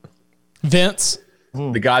 Vince,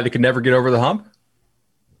 the guy that could never get over the hump.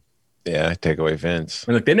 Yeah, take away Vince.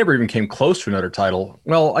 I mean, like they never even came close to another title.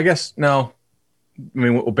 Well, I guess no. I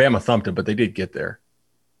mean, Bama thumped it, but they did get there.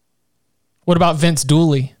 What about Vince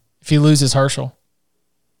Dooley if he loses Herschel?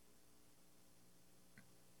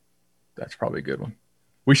 That's probably a good one.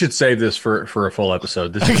 We should save this for a full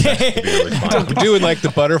episode. This is really fun. We're doing like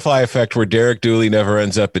the butterfly effect where Derek Dooley never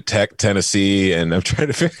ends up at Tech, Tennessee, and I'm trying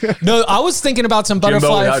to figure out. No, I was thinking about some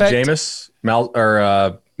butterfly Jimbo effect. Jameis,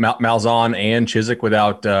 Malzahn, and Chizik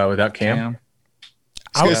without Cam.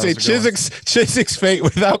 I was going to say Chizik's fate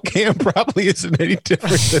without Cam probably isn't any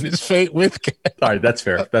different than his fate with Cam. All right, that's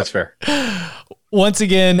fair. Once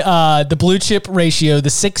again, the blue chip ratio, the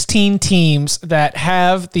 16 teams that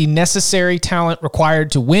have the necessary talent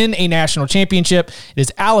required to win a national championship. It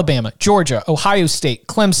is Alabama, Georgia, Ohio State,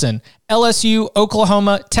 Clemson, LSU,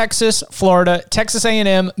 Oklahoma, Texas, Florida, Texas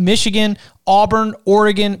A&M, Michigan, Auburn,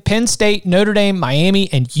 Oregon, Penn State, Notre Dame,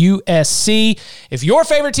 Miami, and USC. If your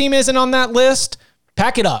favorite team isn't on that list,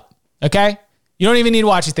 pack it up, okay? You don't even need to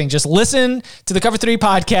watch anything. Just listen to the Cover 3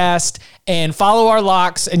 podcast and follow our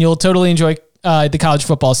locks, and you'll totally enjoy the college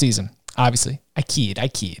football season. Obviously, I keyed.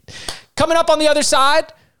 Coming up on the other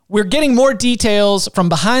side, we're getting more details from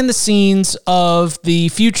behind the scenes of the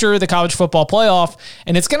future of the college football playoff,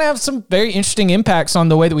 and it's going to have some very interesting impacts on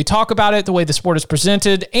the way that we talk about it, the way the sport is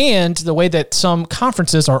presented, and the way that some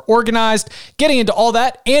conferences are organized. Getting into all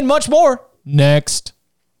that and much more next.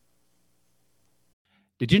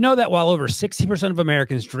 Did you know that while over 60% of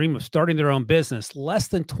Americans dream of starting their own business, less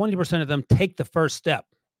than 20% of them take the first step?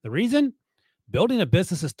 The reason? Building a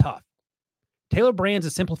business is tough. Taylor Brands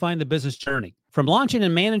is simplifying the business journey. From launching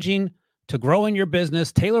and managing to growing your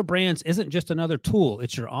business, Taylor Brands isn't just another tool.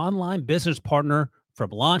 It's your online business partner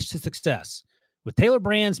from launch to success. With Taylor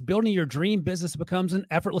Brands, building your dream business becomes an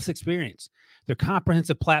effortless experience. Their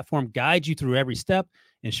comprehensive platform guides you through every step,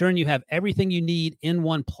 ensuring you have everything you need in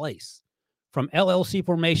one place. From LLC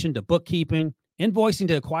formation to bookkeeping, invoicing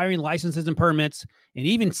to acquiring licenses and permits, and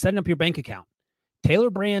even setting up your bank account,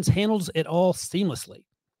 Taylor Brands handles it all seamlessly.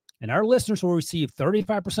 And our listeners will receive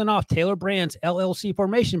 35% off Taylor Brands LLC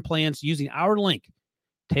formation plans using our link,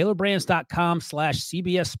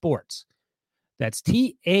 taylorbrands.com/CBS Sports. That's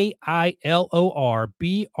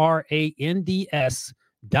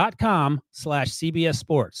TAILORBRANDS.com/CBS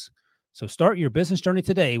Sports. So start your business journey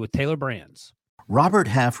today with Taylor Brands. Robert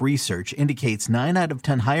Half research indicates 9 out of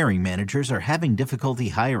 10 hiring managers are having difficulty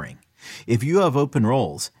hiring. If you have open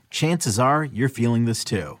roles, chances are you're feeling this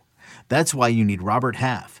too. That's why you need Robert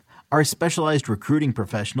Half. Our specialized recruiting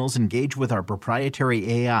professionals engage with our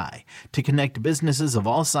proprietary AI to connect businesses of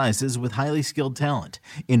all sizes with highly skilled talent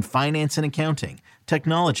in finance and accounting,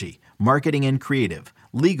 technology, marketing and creative,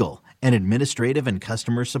 legal, and administrative and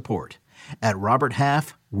customer support. At Robert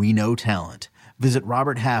Half, we know talent. Visit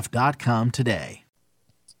roberthalf.com today.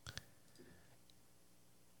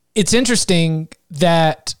 It's interesting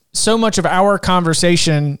that so much of our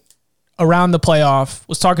conversation around the playoff,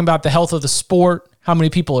 was talking about the health of the sport, how many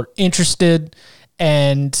people are interested,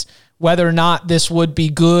 and whether or not this would be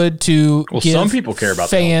good to give some people care about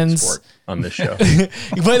fans the sport on this show.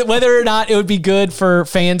 whether or not it would be good for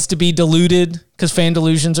fans to be deluded, because fan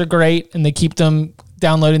delusions are great and they keep them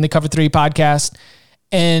downloading the Cover 3 podcast.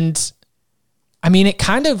 And I mean, it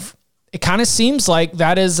kind of seems like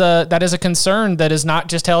that is a concern that is not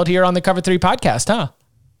just held here on the Cover 3 podcast, huh?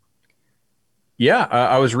 Yeah,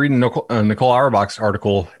 I was reading Nicole Auerbach's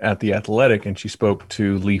article at The Athletic, and she spoke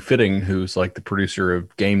to Lee Fitting, who's like the producer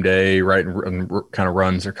of Game Day, right, and kind of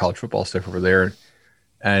runs their college football stuff over there.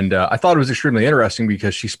 And I thought it was extremely interesting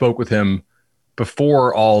because she spoke with him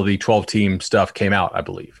before all the 12-team stuff came out, I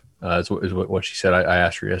believe, is what she said. I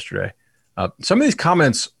asked her yesterday. Some of these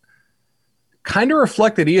comments kind of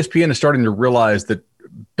reflect that ESPN is starting to realize that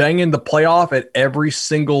banging the playoff at every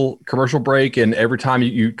single commercial break and every time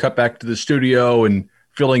you cut back to the studio and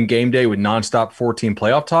filling Game Day with nonstop 14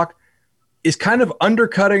 playoff talk is kind of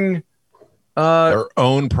undercutting their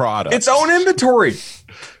own product, its own inventory.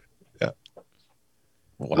 Yeah.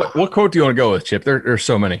 Wow. What quote do you want to go with, Chip? There's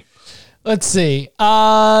so many. Let's see.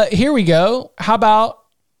 Here we go. How about,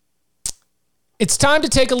 it's time to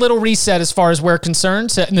take a little reset as far as we're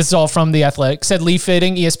concerned. And this is all from The Athletic. Said Lee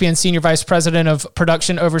Fitting, ESPN Senior Vice President of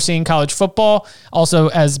Production overseeing college football. Also,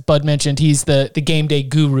 as Bud mentioned, he's the Game Day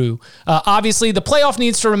guru. Obviously, the playoff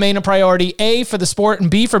needs to remain a priority, A, for the sport and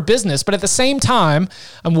B, for business. But at the same time,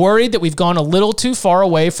 I'm worried that we've gone a little too far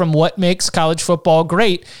away from what makes college football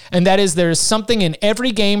great. And that is there's something in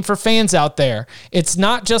every game for fans out there. It's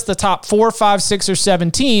not just the top 4, 5, 6, or 7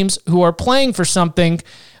 teams who are playing for something.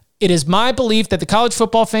 It is my belief that the college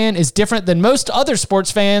football fan is different than most other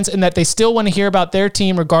sports fans and that they still want to hear about their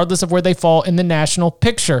team regardless of where they fall in the national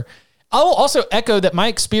picture. I will also echo that my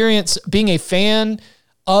experience being a fan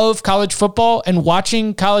of college football and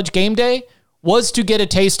watching College Game Day was to get a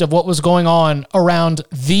taste of what was going on around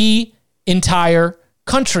the entire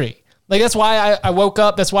country. Like, that's why I woke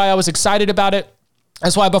up. That's why I was excited about it.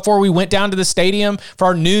 That's why before we went down to the stadium for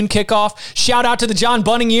our noon kickoff, shout out to the John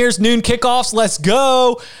Bunning years, noon kickoffs, let's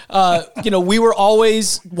go. We were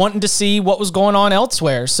always wanting to see what was going on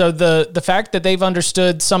elsewhere. So the fact that they've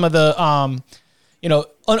understood some of the,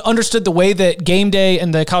 understood the way that Game Day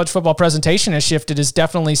and the college football presentation has shifted is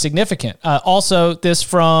definitely significant. Also, this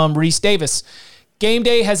from Reese Davis. Game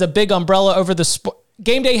Day has a big umbrella over the sport.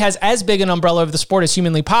 Game Day has as big an umbrella over the sport as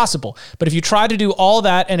humanly possible. But if you try to do all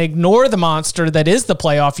that and ignore the monster that is the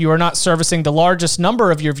playoff, you are not servicing the largest number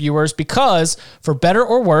of your viewers because, for better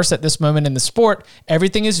or worse at this moment in the sport,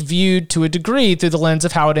 everything is viewed to a degree through the lens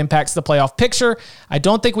of how it impacts the playoff picture. I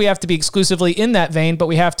don't think we have to be exclusively in that vein, but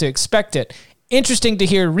we have to expect it. Interesting to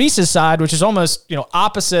hear Reese's side, which is almost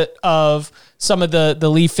opposite of some of the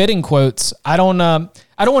Lee Fitting quotes. I don't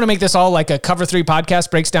want to make this all like a Cover 3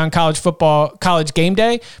 podcast breaks down college football, College Game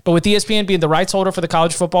Day, but with ESPN being the rights holder for the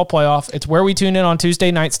college football playoff, it's where we tune in on Tuesday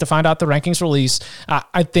nights to find out the rankings release.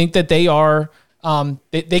 I think that they are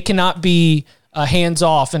they cannot be hands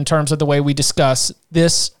off in terms of the way we discuss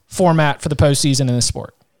this format for the postseason in the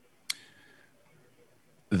sport.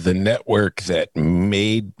 The network that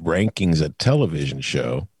made rankings a television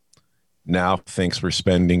show now thinks we're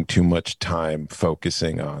spending too much time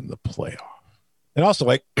focusing on the playoff. And also,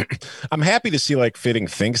 I'm happy to see Fitting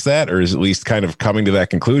thinks that, or is at least kind of coming to that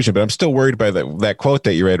conclusion, but I'm still worried by that quote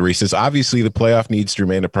that you read, Reese. Says, obviously, the playoff needs to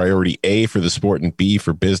remain a priority, A, for the sport, and B,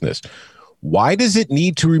 for business. Why does it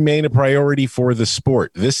need to remain a priority for the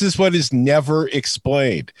sport? This is what is never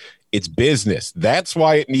explained. It's business. That's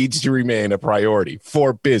why it needs to remain a priority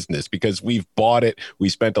for business, because we've bought it. We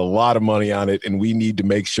spent a lot of money on it, and we need to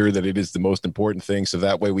make sure that it is the most important thing. So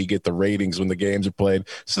that way we get the ratings when the games are played.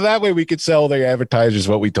 So that way we could sell their advertisers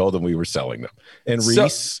what we told them we were selling them. And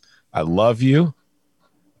Reese, I love you,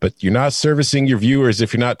 but you're not servicing your viewers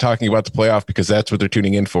if you're not talking about the playoff, because that's what they're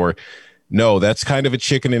tuning in for. No, that's kind of a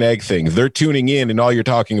chicken and egg thing. They're tuning in and all you're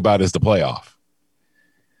talking about is the playoff.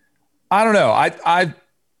 I don't know. I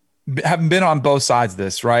haven't been on both sides of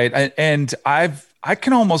this, right? And I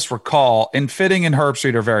can almost recall, and Fitting and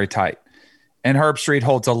Herbstreit are very tight. And Herbstreit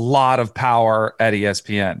holds a lot of power at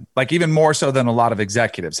ESPN, even more so than a lot of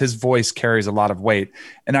executives. His voice carries a lot of weight.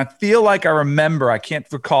 And I feel like I can't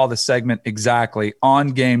recall the segment exactly, on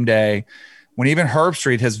Game Day, when even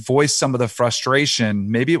Herbstreit has voiced some of the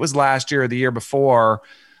frustration, maybe it was last year or the year before,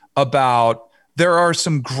 about there are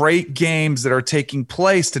some great games that are taking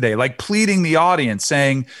place today, pleading the audience,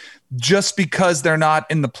 saying just because they're not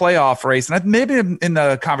in the playoff race. And maybe in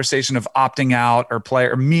the conversation of opting out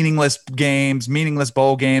or meaningless games, meaningless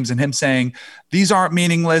bowl games, and him saying these aren't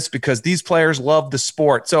meaningless because these players love the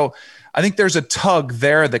sport. So I think there's a tug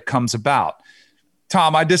there that comes about.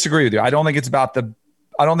 Tom, I disagree with you. I don't think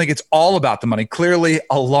it's all about the money. Clearly,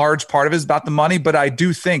 a large part of it is about the money, but I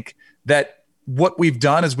do think that what we've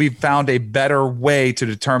done is we've found a better way to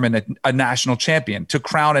determine a national champion, to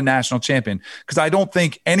crown a national champion. Because I don't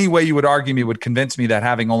think any way you would argue me would convince me that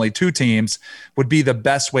having only 2 teams would be the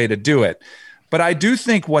best way to do it. But I do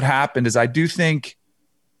think what happened is I do think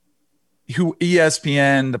who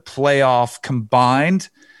ESPN, the playoff combined,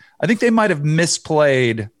 I think they might have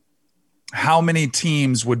misplayed how many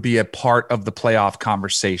teams would be a part of the playoff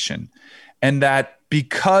conversation. And that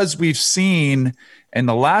because we've seen in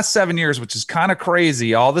the last 7 years, which is kind of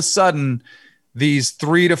crazy, all of a sudden these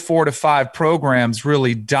 3 to 4 to 5 programs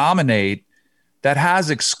really dominate, that has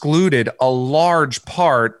excluded a large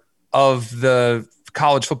part of the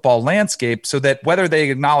college football landscape, so that whether they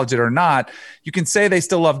acknowledge it or not, you can say they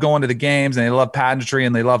still love going to the games and they love pageantry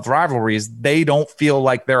and they love rivalries. They don't feel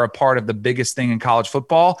like they're a part of the biggest thing in college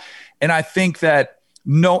football. And I think that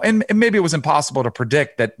and maybe it was impossible to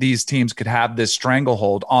predict that these teams could have this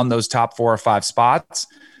stranglehold on those top 4 or 5 spots.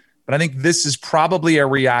 But I think this is probably a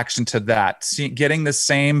reaction to that, getting the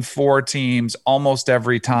same 4 teams almost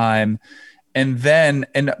every time. And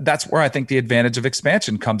that's where I think the advantage of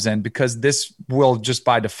expansion comes in, because this will just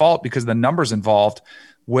by default, because the numbers involved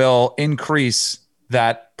will increase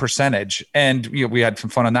that percentage. And we had some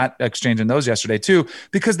fun on that exchange in those yesterday too,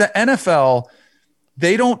 because the NFL,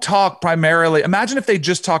 they don't talk primarily. Imagine if they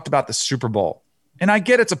just talked about the Super Bowl. And I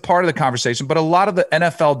get it's a part of the conversation, but a lot of the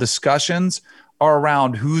NFL discussions are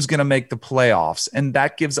around who's going to make the playoffs. And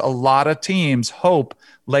that gives a lot of teams hope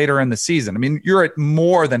later in the season. I mean, you're at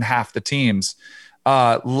more than half the teams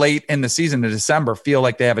late in the season in December feel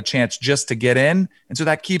like they have a chance just to get in. And so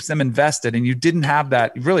that keeps them invested. And you didn't have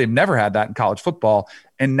that. You really have never had that in college football.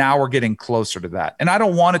 And now we're getting closer to that. And I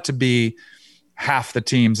don't want it to be half the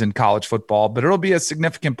teams in college football, but it'll be a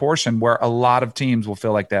significant portion where a lot of teams will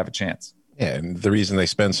feel like they have a chance. Yeah, and the reason they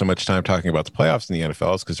spend so much time talking about the playoffs in the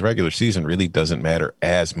NFL is because the regular season really doesn't matter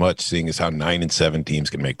as much, seeing as how 9 and 7 teams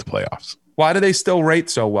can make the playoffs. Why do they still rate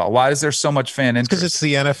so well? Why is there so much fan interest? Because it's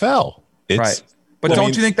the NFL. Right. But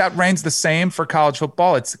don't you think that reigns the same for college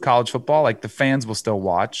football? It's college football. Like the fans will still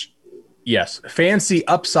watch. Yes. Fans see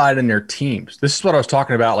upside in their teams. This is what I was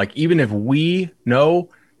talking about. Like, even if we know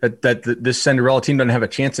that this Cinderella team doesn't have a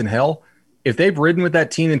chance in hell, if they've ridden with that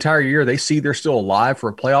team the entire year, they see they're still alive for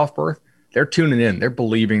a playoff berth, they're tuning in. They're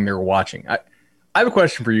believing, they're watching. I have a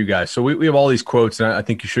question for you guys. So we have all these quotes, and I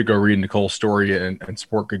think you should go read Nicole's story and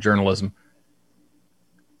support good journalism.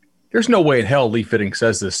 There's no way in hell Lee Fitting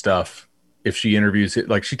says this stuff if she interviews it.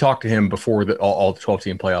 Like, she talked to him before all the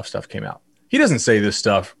 12-team playoff stuff came out. He doesn't say this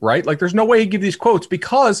stuff, right? Like, there's no way he'd give these quotes,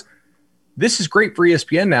 because this is great for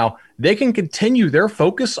ESPN now. They can continue their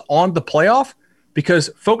focus on the playoff, because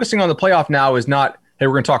focusing on the playoff now is not, hey,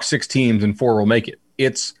 we're going to talk 6 teams and 4 will make it.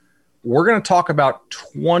 It's, we're going to talk about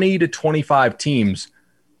 20 to 25 teams,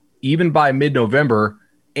 even by mid-November,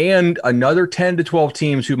 and another 10 to 12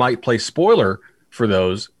 teams who might play spoiler for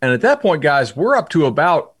those. And at that point, guys, we're up to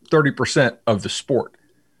about 30% of the sport.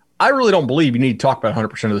 I really don't believe you need to talk about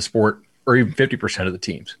 100% of the sport or even 50% of the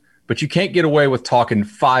teams, but you can't get away with talking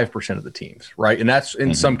 5% of the teams, right? And that's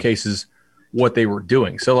in some cases what they were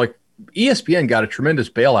doing. So, like, ESPN got a tremendous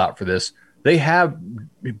bailout for this. They have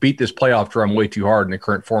beat this playoff drum way too hard in the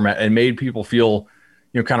current format and made people feel,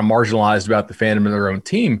 kind of marginalized about the fandom of their own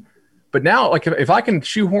team. But now, like, if I can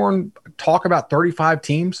shoehorn talk about 35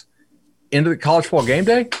 teams into the college football game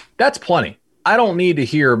day, that's plenty. I don't need to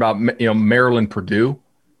hear about, Maryland, Purdue.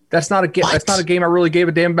 That's not a game. That's not a game I really gave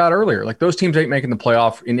a damn about earlier. Like, those teams ain't making the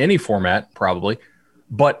playoff in any format, probably.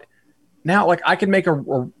 But now, like, I can make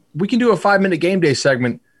we can do a 5-minute game day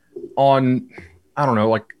segment on, I don't know,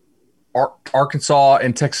 like Arkansas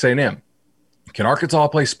and Texas A&M. Can Arkansas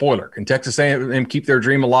play spoiler? Can Texas A&M keep their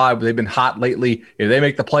dream alive? They've been hot lately. If they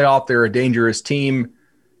make the playoff, they're a dangerous team.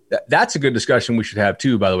 That's a good discussion we should have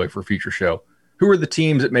too, by the way, for a future show. Who are the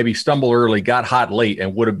teams that maybe stumbled early, got hot late,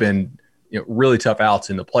 and would have been really tough outs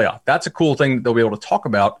in the playoff? That's a cool thing that they'll be able to talk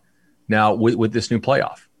about now with this new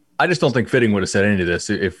playoff. I just don't think Fitting would have said any of this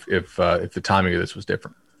if the timing of this was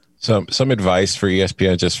different. Some advice for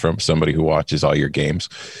ESPN, just from somebody who watches all your games.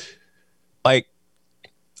 Like,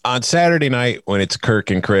 on Saturday night when it's Kirk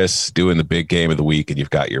and Chris doing the big game of the week and you've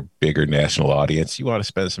got your bigger national audience, you want to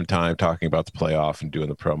spend some time talking about the playoff and doing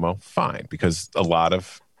the promo, fine, because a lot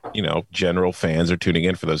of, general fans are tuning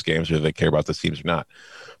in for those games, whether they care about those teams or not.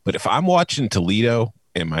 But if I'm watching Toledo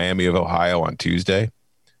in Miami of Ohio on Tuesday,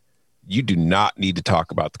 you do not need to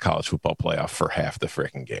talk about the college football playoff for half the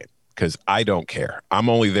freaking game, because I don't care. I'm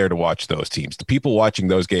only there to watch those teams. The people watching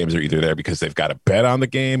those games are either there because they've got a bet on the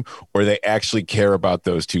game or they actually care about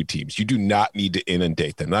those two teams. You do not need to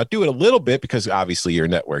inundate them. Now, do it a little bit because obviously your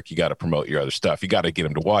network, you got to promote your other stuff. You got to get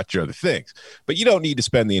them to watch your other things. But you don't need to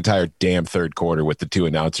spend the entire damn third quarter with the two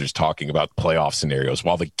announcers talking about playoff scenarios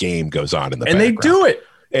while the game goes on in the background. And they do it.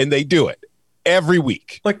 And they do it every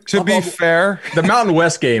week. Like, To be fair, the Mountain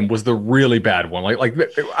West game was the really bad one. Like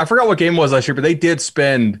I forgot what game it was last year, but they did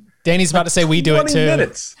spend Danny's about to say we do it 20 too.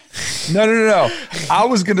 minutes. No. I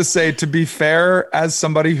was going to say, to be fair, as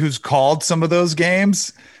somebody who's called some of those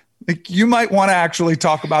games, like, you might want to actually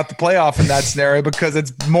talk about the playoff in that scenario because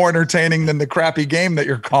it's more entertaining than the crappy game that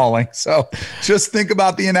you're calling. So just think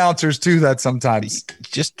about the announcers too, that sometimes.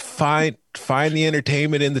 Just find the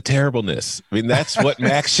entertainment in the terribleness. I mean, that's what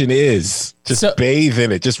Maction is. Just bathe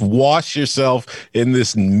in it. Just wash yourself in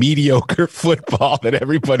this mediocre football that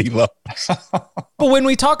everybody loves. But when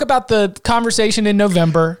we talk about the conversation in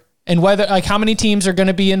November and whether, like, how many teams are going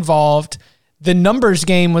to be involved, the numbers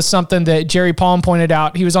game was something that Jerry Palm pointed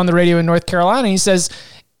out. He was on the radio in North Carolina. He says,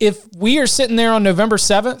 if we are sitting there on November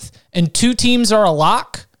 7th and two teams are a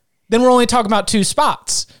lock, then we're only talking about two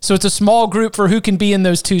spots. So it's a small group for who can be in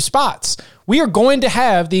those two spots. We are going to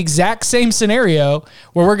have the exact same scenario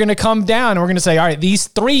where we're going to come down and we're going to say, all right, these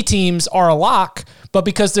three teams are a lock, but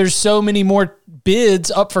because there's so many more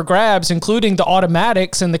bids up for grabs, including the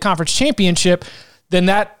automatics and the conference championship, then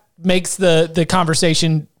that makes the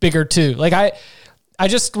conversation bigger too. Like, I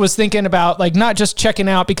just was thinking about, like, not just checking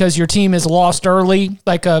out because your team is lost early,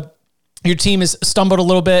 like your team has stumbled a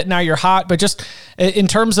little bit, now you're hot, but just in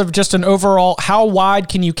terms of just an overall, how wide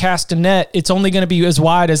can you cast a net? It's only going to be as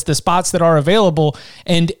wide as the spots that are available.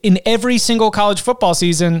 And in every single college football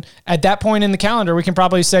season, at that point in the calendar, we can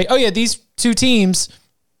probably say, oh yeah, these two teams,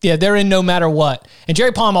 yeah, they're in no matter what. And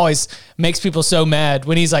Jerry Palm always makes people so mad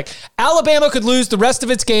when he's like, Alabama could lose the rest of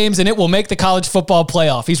its games and it will make the college football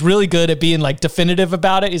playoff. He's really good at being, like, definitive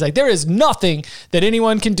about it. He's like, there is nothing that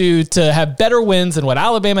anyone can do to have better wins than what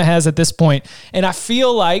Alabama has at this point. And I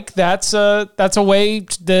feel like that's a way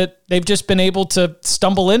that they've just been able to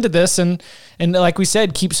stumble into this and like we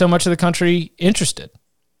said, keep so much of the country interested.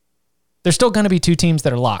 There's still going to be two teams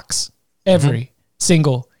that are locks every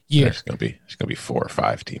single year. There's gonna be 4 or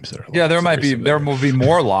 5 teams that are locks. Yeah, there will be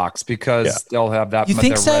more locks because they'll have that. You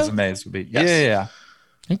think their so? resumes will be. Yes.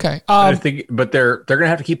 Yeah. Okay. I think, but they're gonna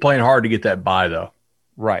have to keep playing hard to get that bye, though.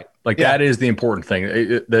 Right. Like, that is the important thing.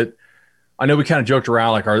 That I know we kind of joked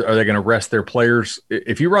around, like, are they going to rest their players?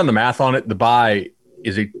 If you run the math on it, the bye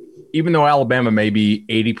is even though Alabama may be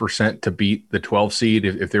 80% to beat the 12 seed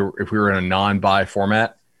if we were in a non-bye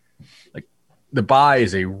format, like, the bye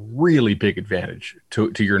is a really big advantage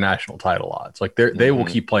to your national title odds. Like, they will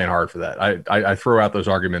keep playing hard for that. I throw out those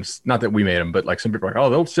arguments, not that we made them, but, like, some people are like, oh,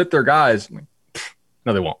 they'll sit their guys. Like,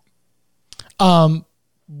 no, they won't.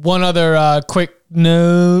 One other quick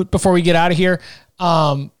note before we get out of here.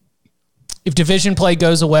 If division play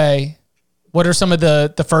goes away, what are some of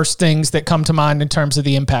the first things that come to mind in terms of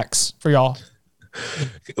the impacts for y'all?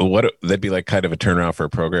 That'd be like kind of a turnaround for a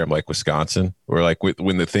program like Wisconsin, where, like,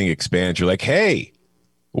 when the thing expands, you're like, hey,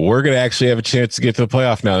 we're going to actually have a chance to get to the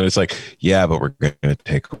playoff now. And it's like, yeah, but we're going to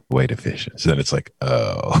take away divisions. And then it's like,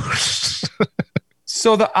 oh.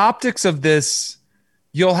 So the optics of this,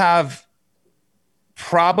 you'll have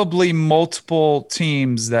probably multiple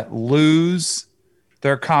teams that lose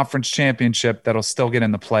their conference championship that'll still get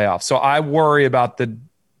in the playoffs. So I worry about the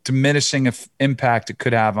diminishing impact it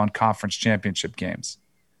could have on conference championship games.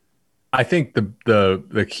 I think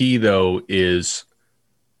the key, though, is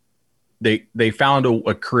they found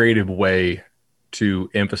a creative way to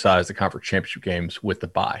emphasize the conference championship games with the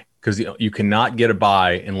bye, because you cannot get a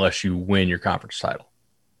bye unless you win your conference title.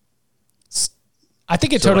 I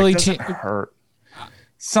think it totally hurt.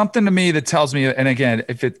 Something to me that tells me, and again,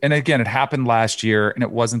 it happened last year and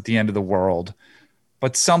it wasn't the end of the world,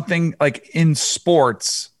 but something like in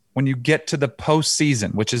sports, when you get to the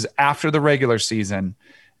postseason, which is after the regular season,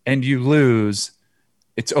 and you lose,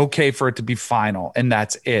 it's okay for it to be final, and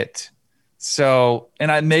that's it. So,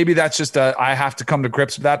 and maybe that's just I have to come to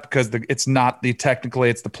grips with that because it's not technically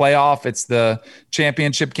it's the playoff, it's the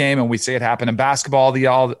championship game, and we see it happen in basketball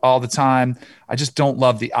all the time. I just don't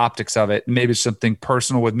love the optics of it. Maybe it's something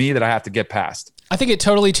personal with me that I have to get past. I think it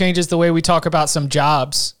totally changes the way we talk about some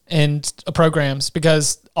jobs and programs,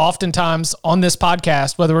 because oftentimes on this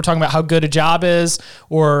podcast, whether we're talking about how good a job is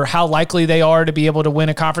or how likely they are to be able to win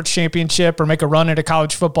a conference championship or make a run at a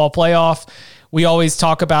college football playoff, we always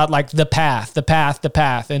talk about like the path,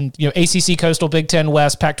 and ACC Coastal, Big Ten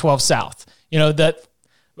West, Pac-12 South.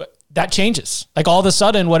 That changes. Like all of a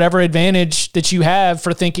sudden, whatever advantage that you have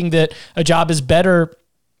for thinking that a job is better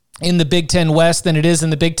in the Big Ten West than it is in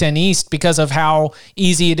the Big Ten East because of how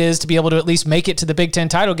easy it is to be able to at least make it to the Big Ten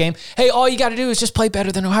title game. Hey, all you got to do is just play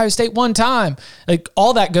better than Ohio State one time. Like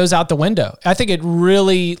all that goes out the window. I think it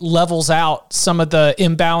really levels out some of the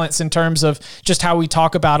imbalance in terms of just how we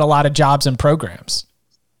talk about a lot of jobs and programs.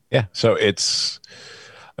 Yeah. So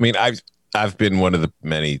I've been one of the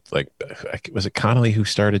many, like, was it Connolly who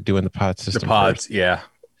started doing the pod system? The pods, first? Yeah.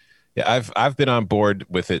 Yeah, I've been on board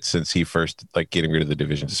with it since he first, like, getting rid of the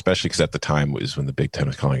divisions, especially because at the time was when the Big Ten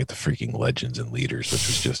was calling it the freaking legends and leaders, which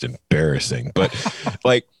was just embarrassing. But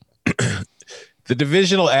like the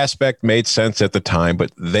divisional aspect made sense at the time,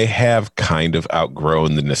 but they have kind of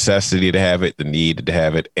outgrown the necessity to have it, the need to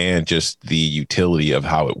have it, and just the utility of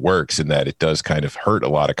how it works, in that it does kind of hurt a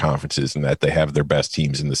lot of conferences in that they have their best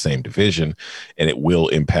teams in the same division, and it will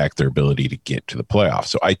impact their ability to get to the playoffs.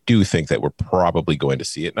 So I do think that we're probably going to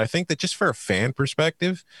see it. And I think that just for a fan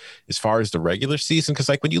perspective, as far as the regular season, because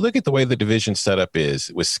like when you look at the way the division setup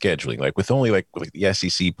is with scheduling, like with only like the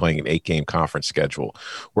SEC playing an 8-game conference schedule,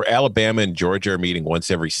 where Alabama and Georgia are meeting once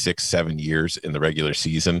every 6-7 years in the regular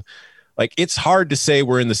season, like it's hard to say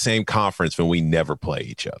we're in the same conference when we never play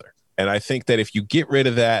each other. And I think that if you get rid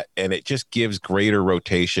of that, and it just gives greater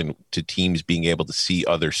rotation to teams being able to see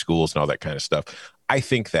other schools and all that kind of stuff, I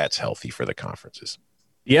think that's healthy for the conferences.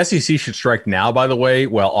 The SEC should strike now, by the way,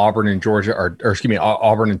 while Auburn and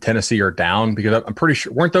Auburn and Tennessee are down, because I'm pretty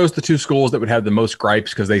sure, weren't those the two schools that would have the most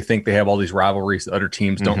gripes because they think they have all these rivalries that other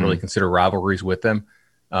teams don't really consider rivalries with them?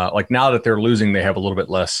 Like now that they're losing, they have a little bit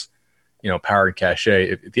less, power and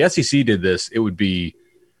cachet. If the SEC did this, I think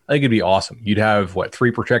it'd be awesome. You'd have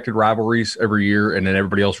 3 protected rivalries every year, and then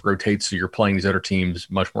everybody else rotates, so you're playing these other teams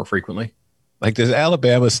much more frequently. Like, does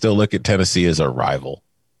Alabama still look at Tennessee as a rival?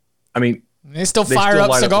 I mean, they still fire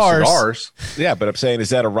up cigars. Yeah, but I'm saying,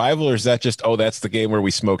 is that a rival, or is that just, that's the game where we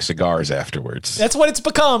smoke cigars afterwards? That's what it's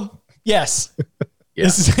become. Yes. Yeah.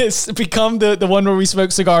 It's become the one where we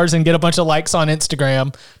smoke cigars and get a bunch of likes on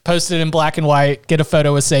Instagram, post it in black and white, get a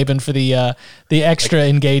photo with Saban for the extra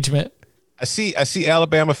engagement. I see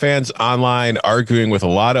Alabama fans online arguing with a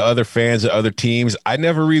lot of other fans of other teams. I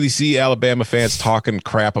never really see Alabama fans talking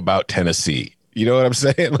crap about Tennessee. You know what I'm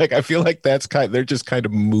saying? Like, I feel like they're just kind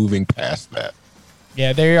of moving past that.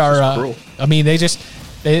 Yeah, they are. I mean, they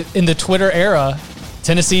in the Twitter era,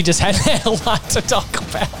 Tennessee just had a lot to talk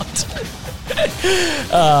about.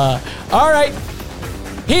 All right.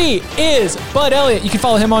 He is Bud Elliott. You can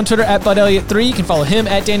follow him on Twitter at BudElliott3. You can follow him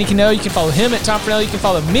at Danny Cano. You can follow him at Tom Fornelli. You can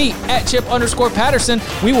follow me at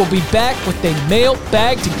Chip_Patterson. We will be back with a mail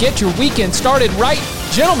bag to get your weekend started right.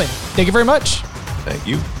 Gentlemen, thank you very much. Thank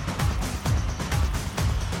you.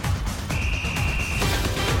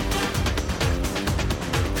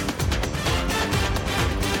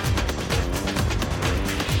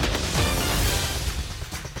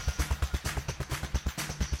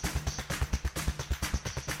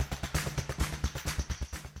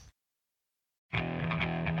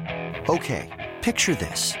 Okay, picture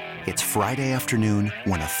this. It's Friday afternoon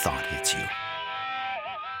when a thought hits you.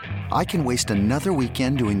 I can waste another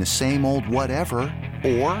weekend doing the same old whatever,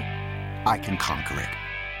 or I can conquer it.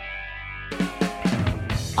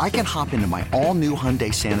 I can hop into my all-new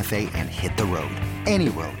Hyundai Santa Fe and hit the road. Any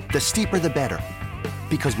road. The steeper, the better.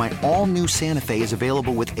 Because my all-new Santa Fe is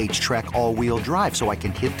available with H-Track all-wheel drive, so I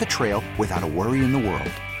can hit the trail without a worry in the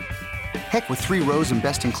world. Heck, with 3 rows and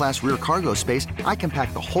best-in-class rear cargo space, I can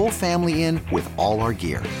pack the whole family in with all our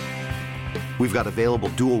gear. We've got available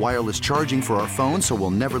dual wireless charging for our phones, so we'll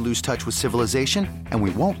never lose touch with civilization, and we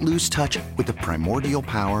won't lose touch with the primordial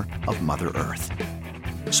power of Mother Earth.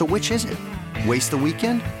 So which is it? Waste the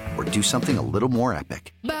weekend or do something a little more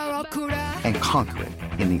epic? And conquer it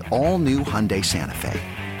in the all-new Hyundai Santa Fe.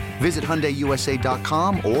 Visit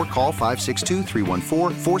HyundaiUSA.com or call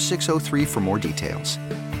 562-314-4603 for more details.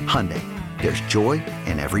 Hyundai, there's joy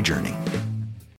in every journey.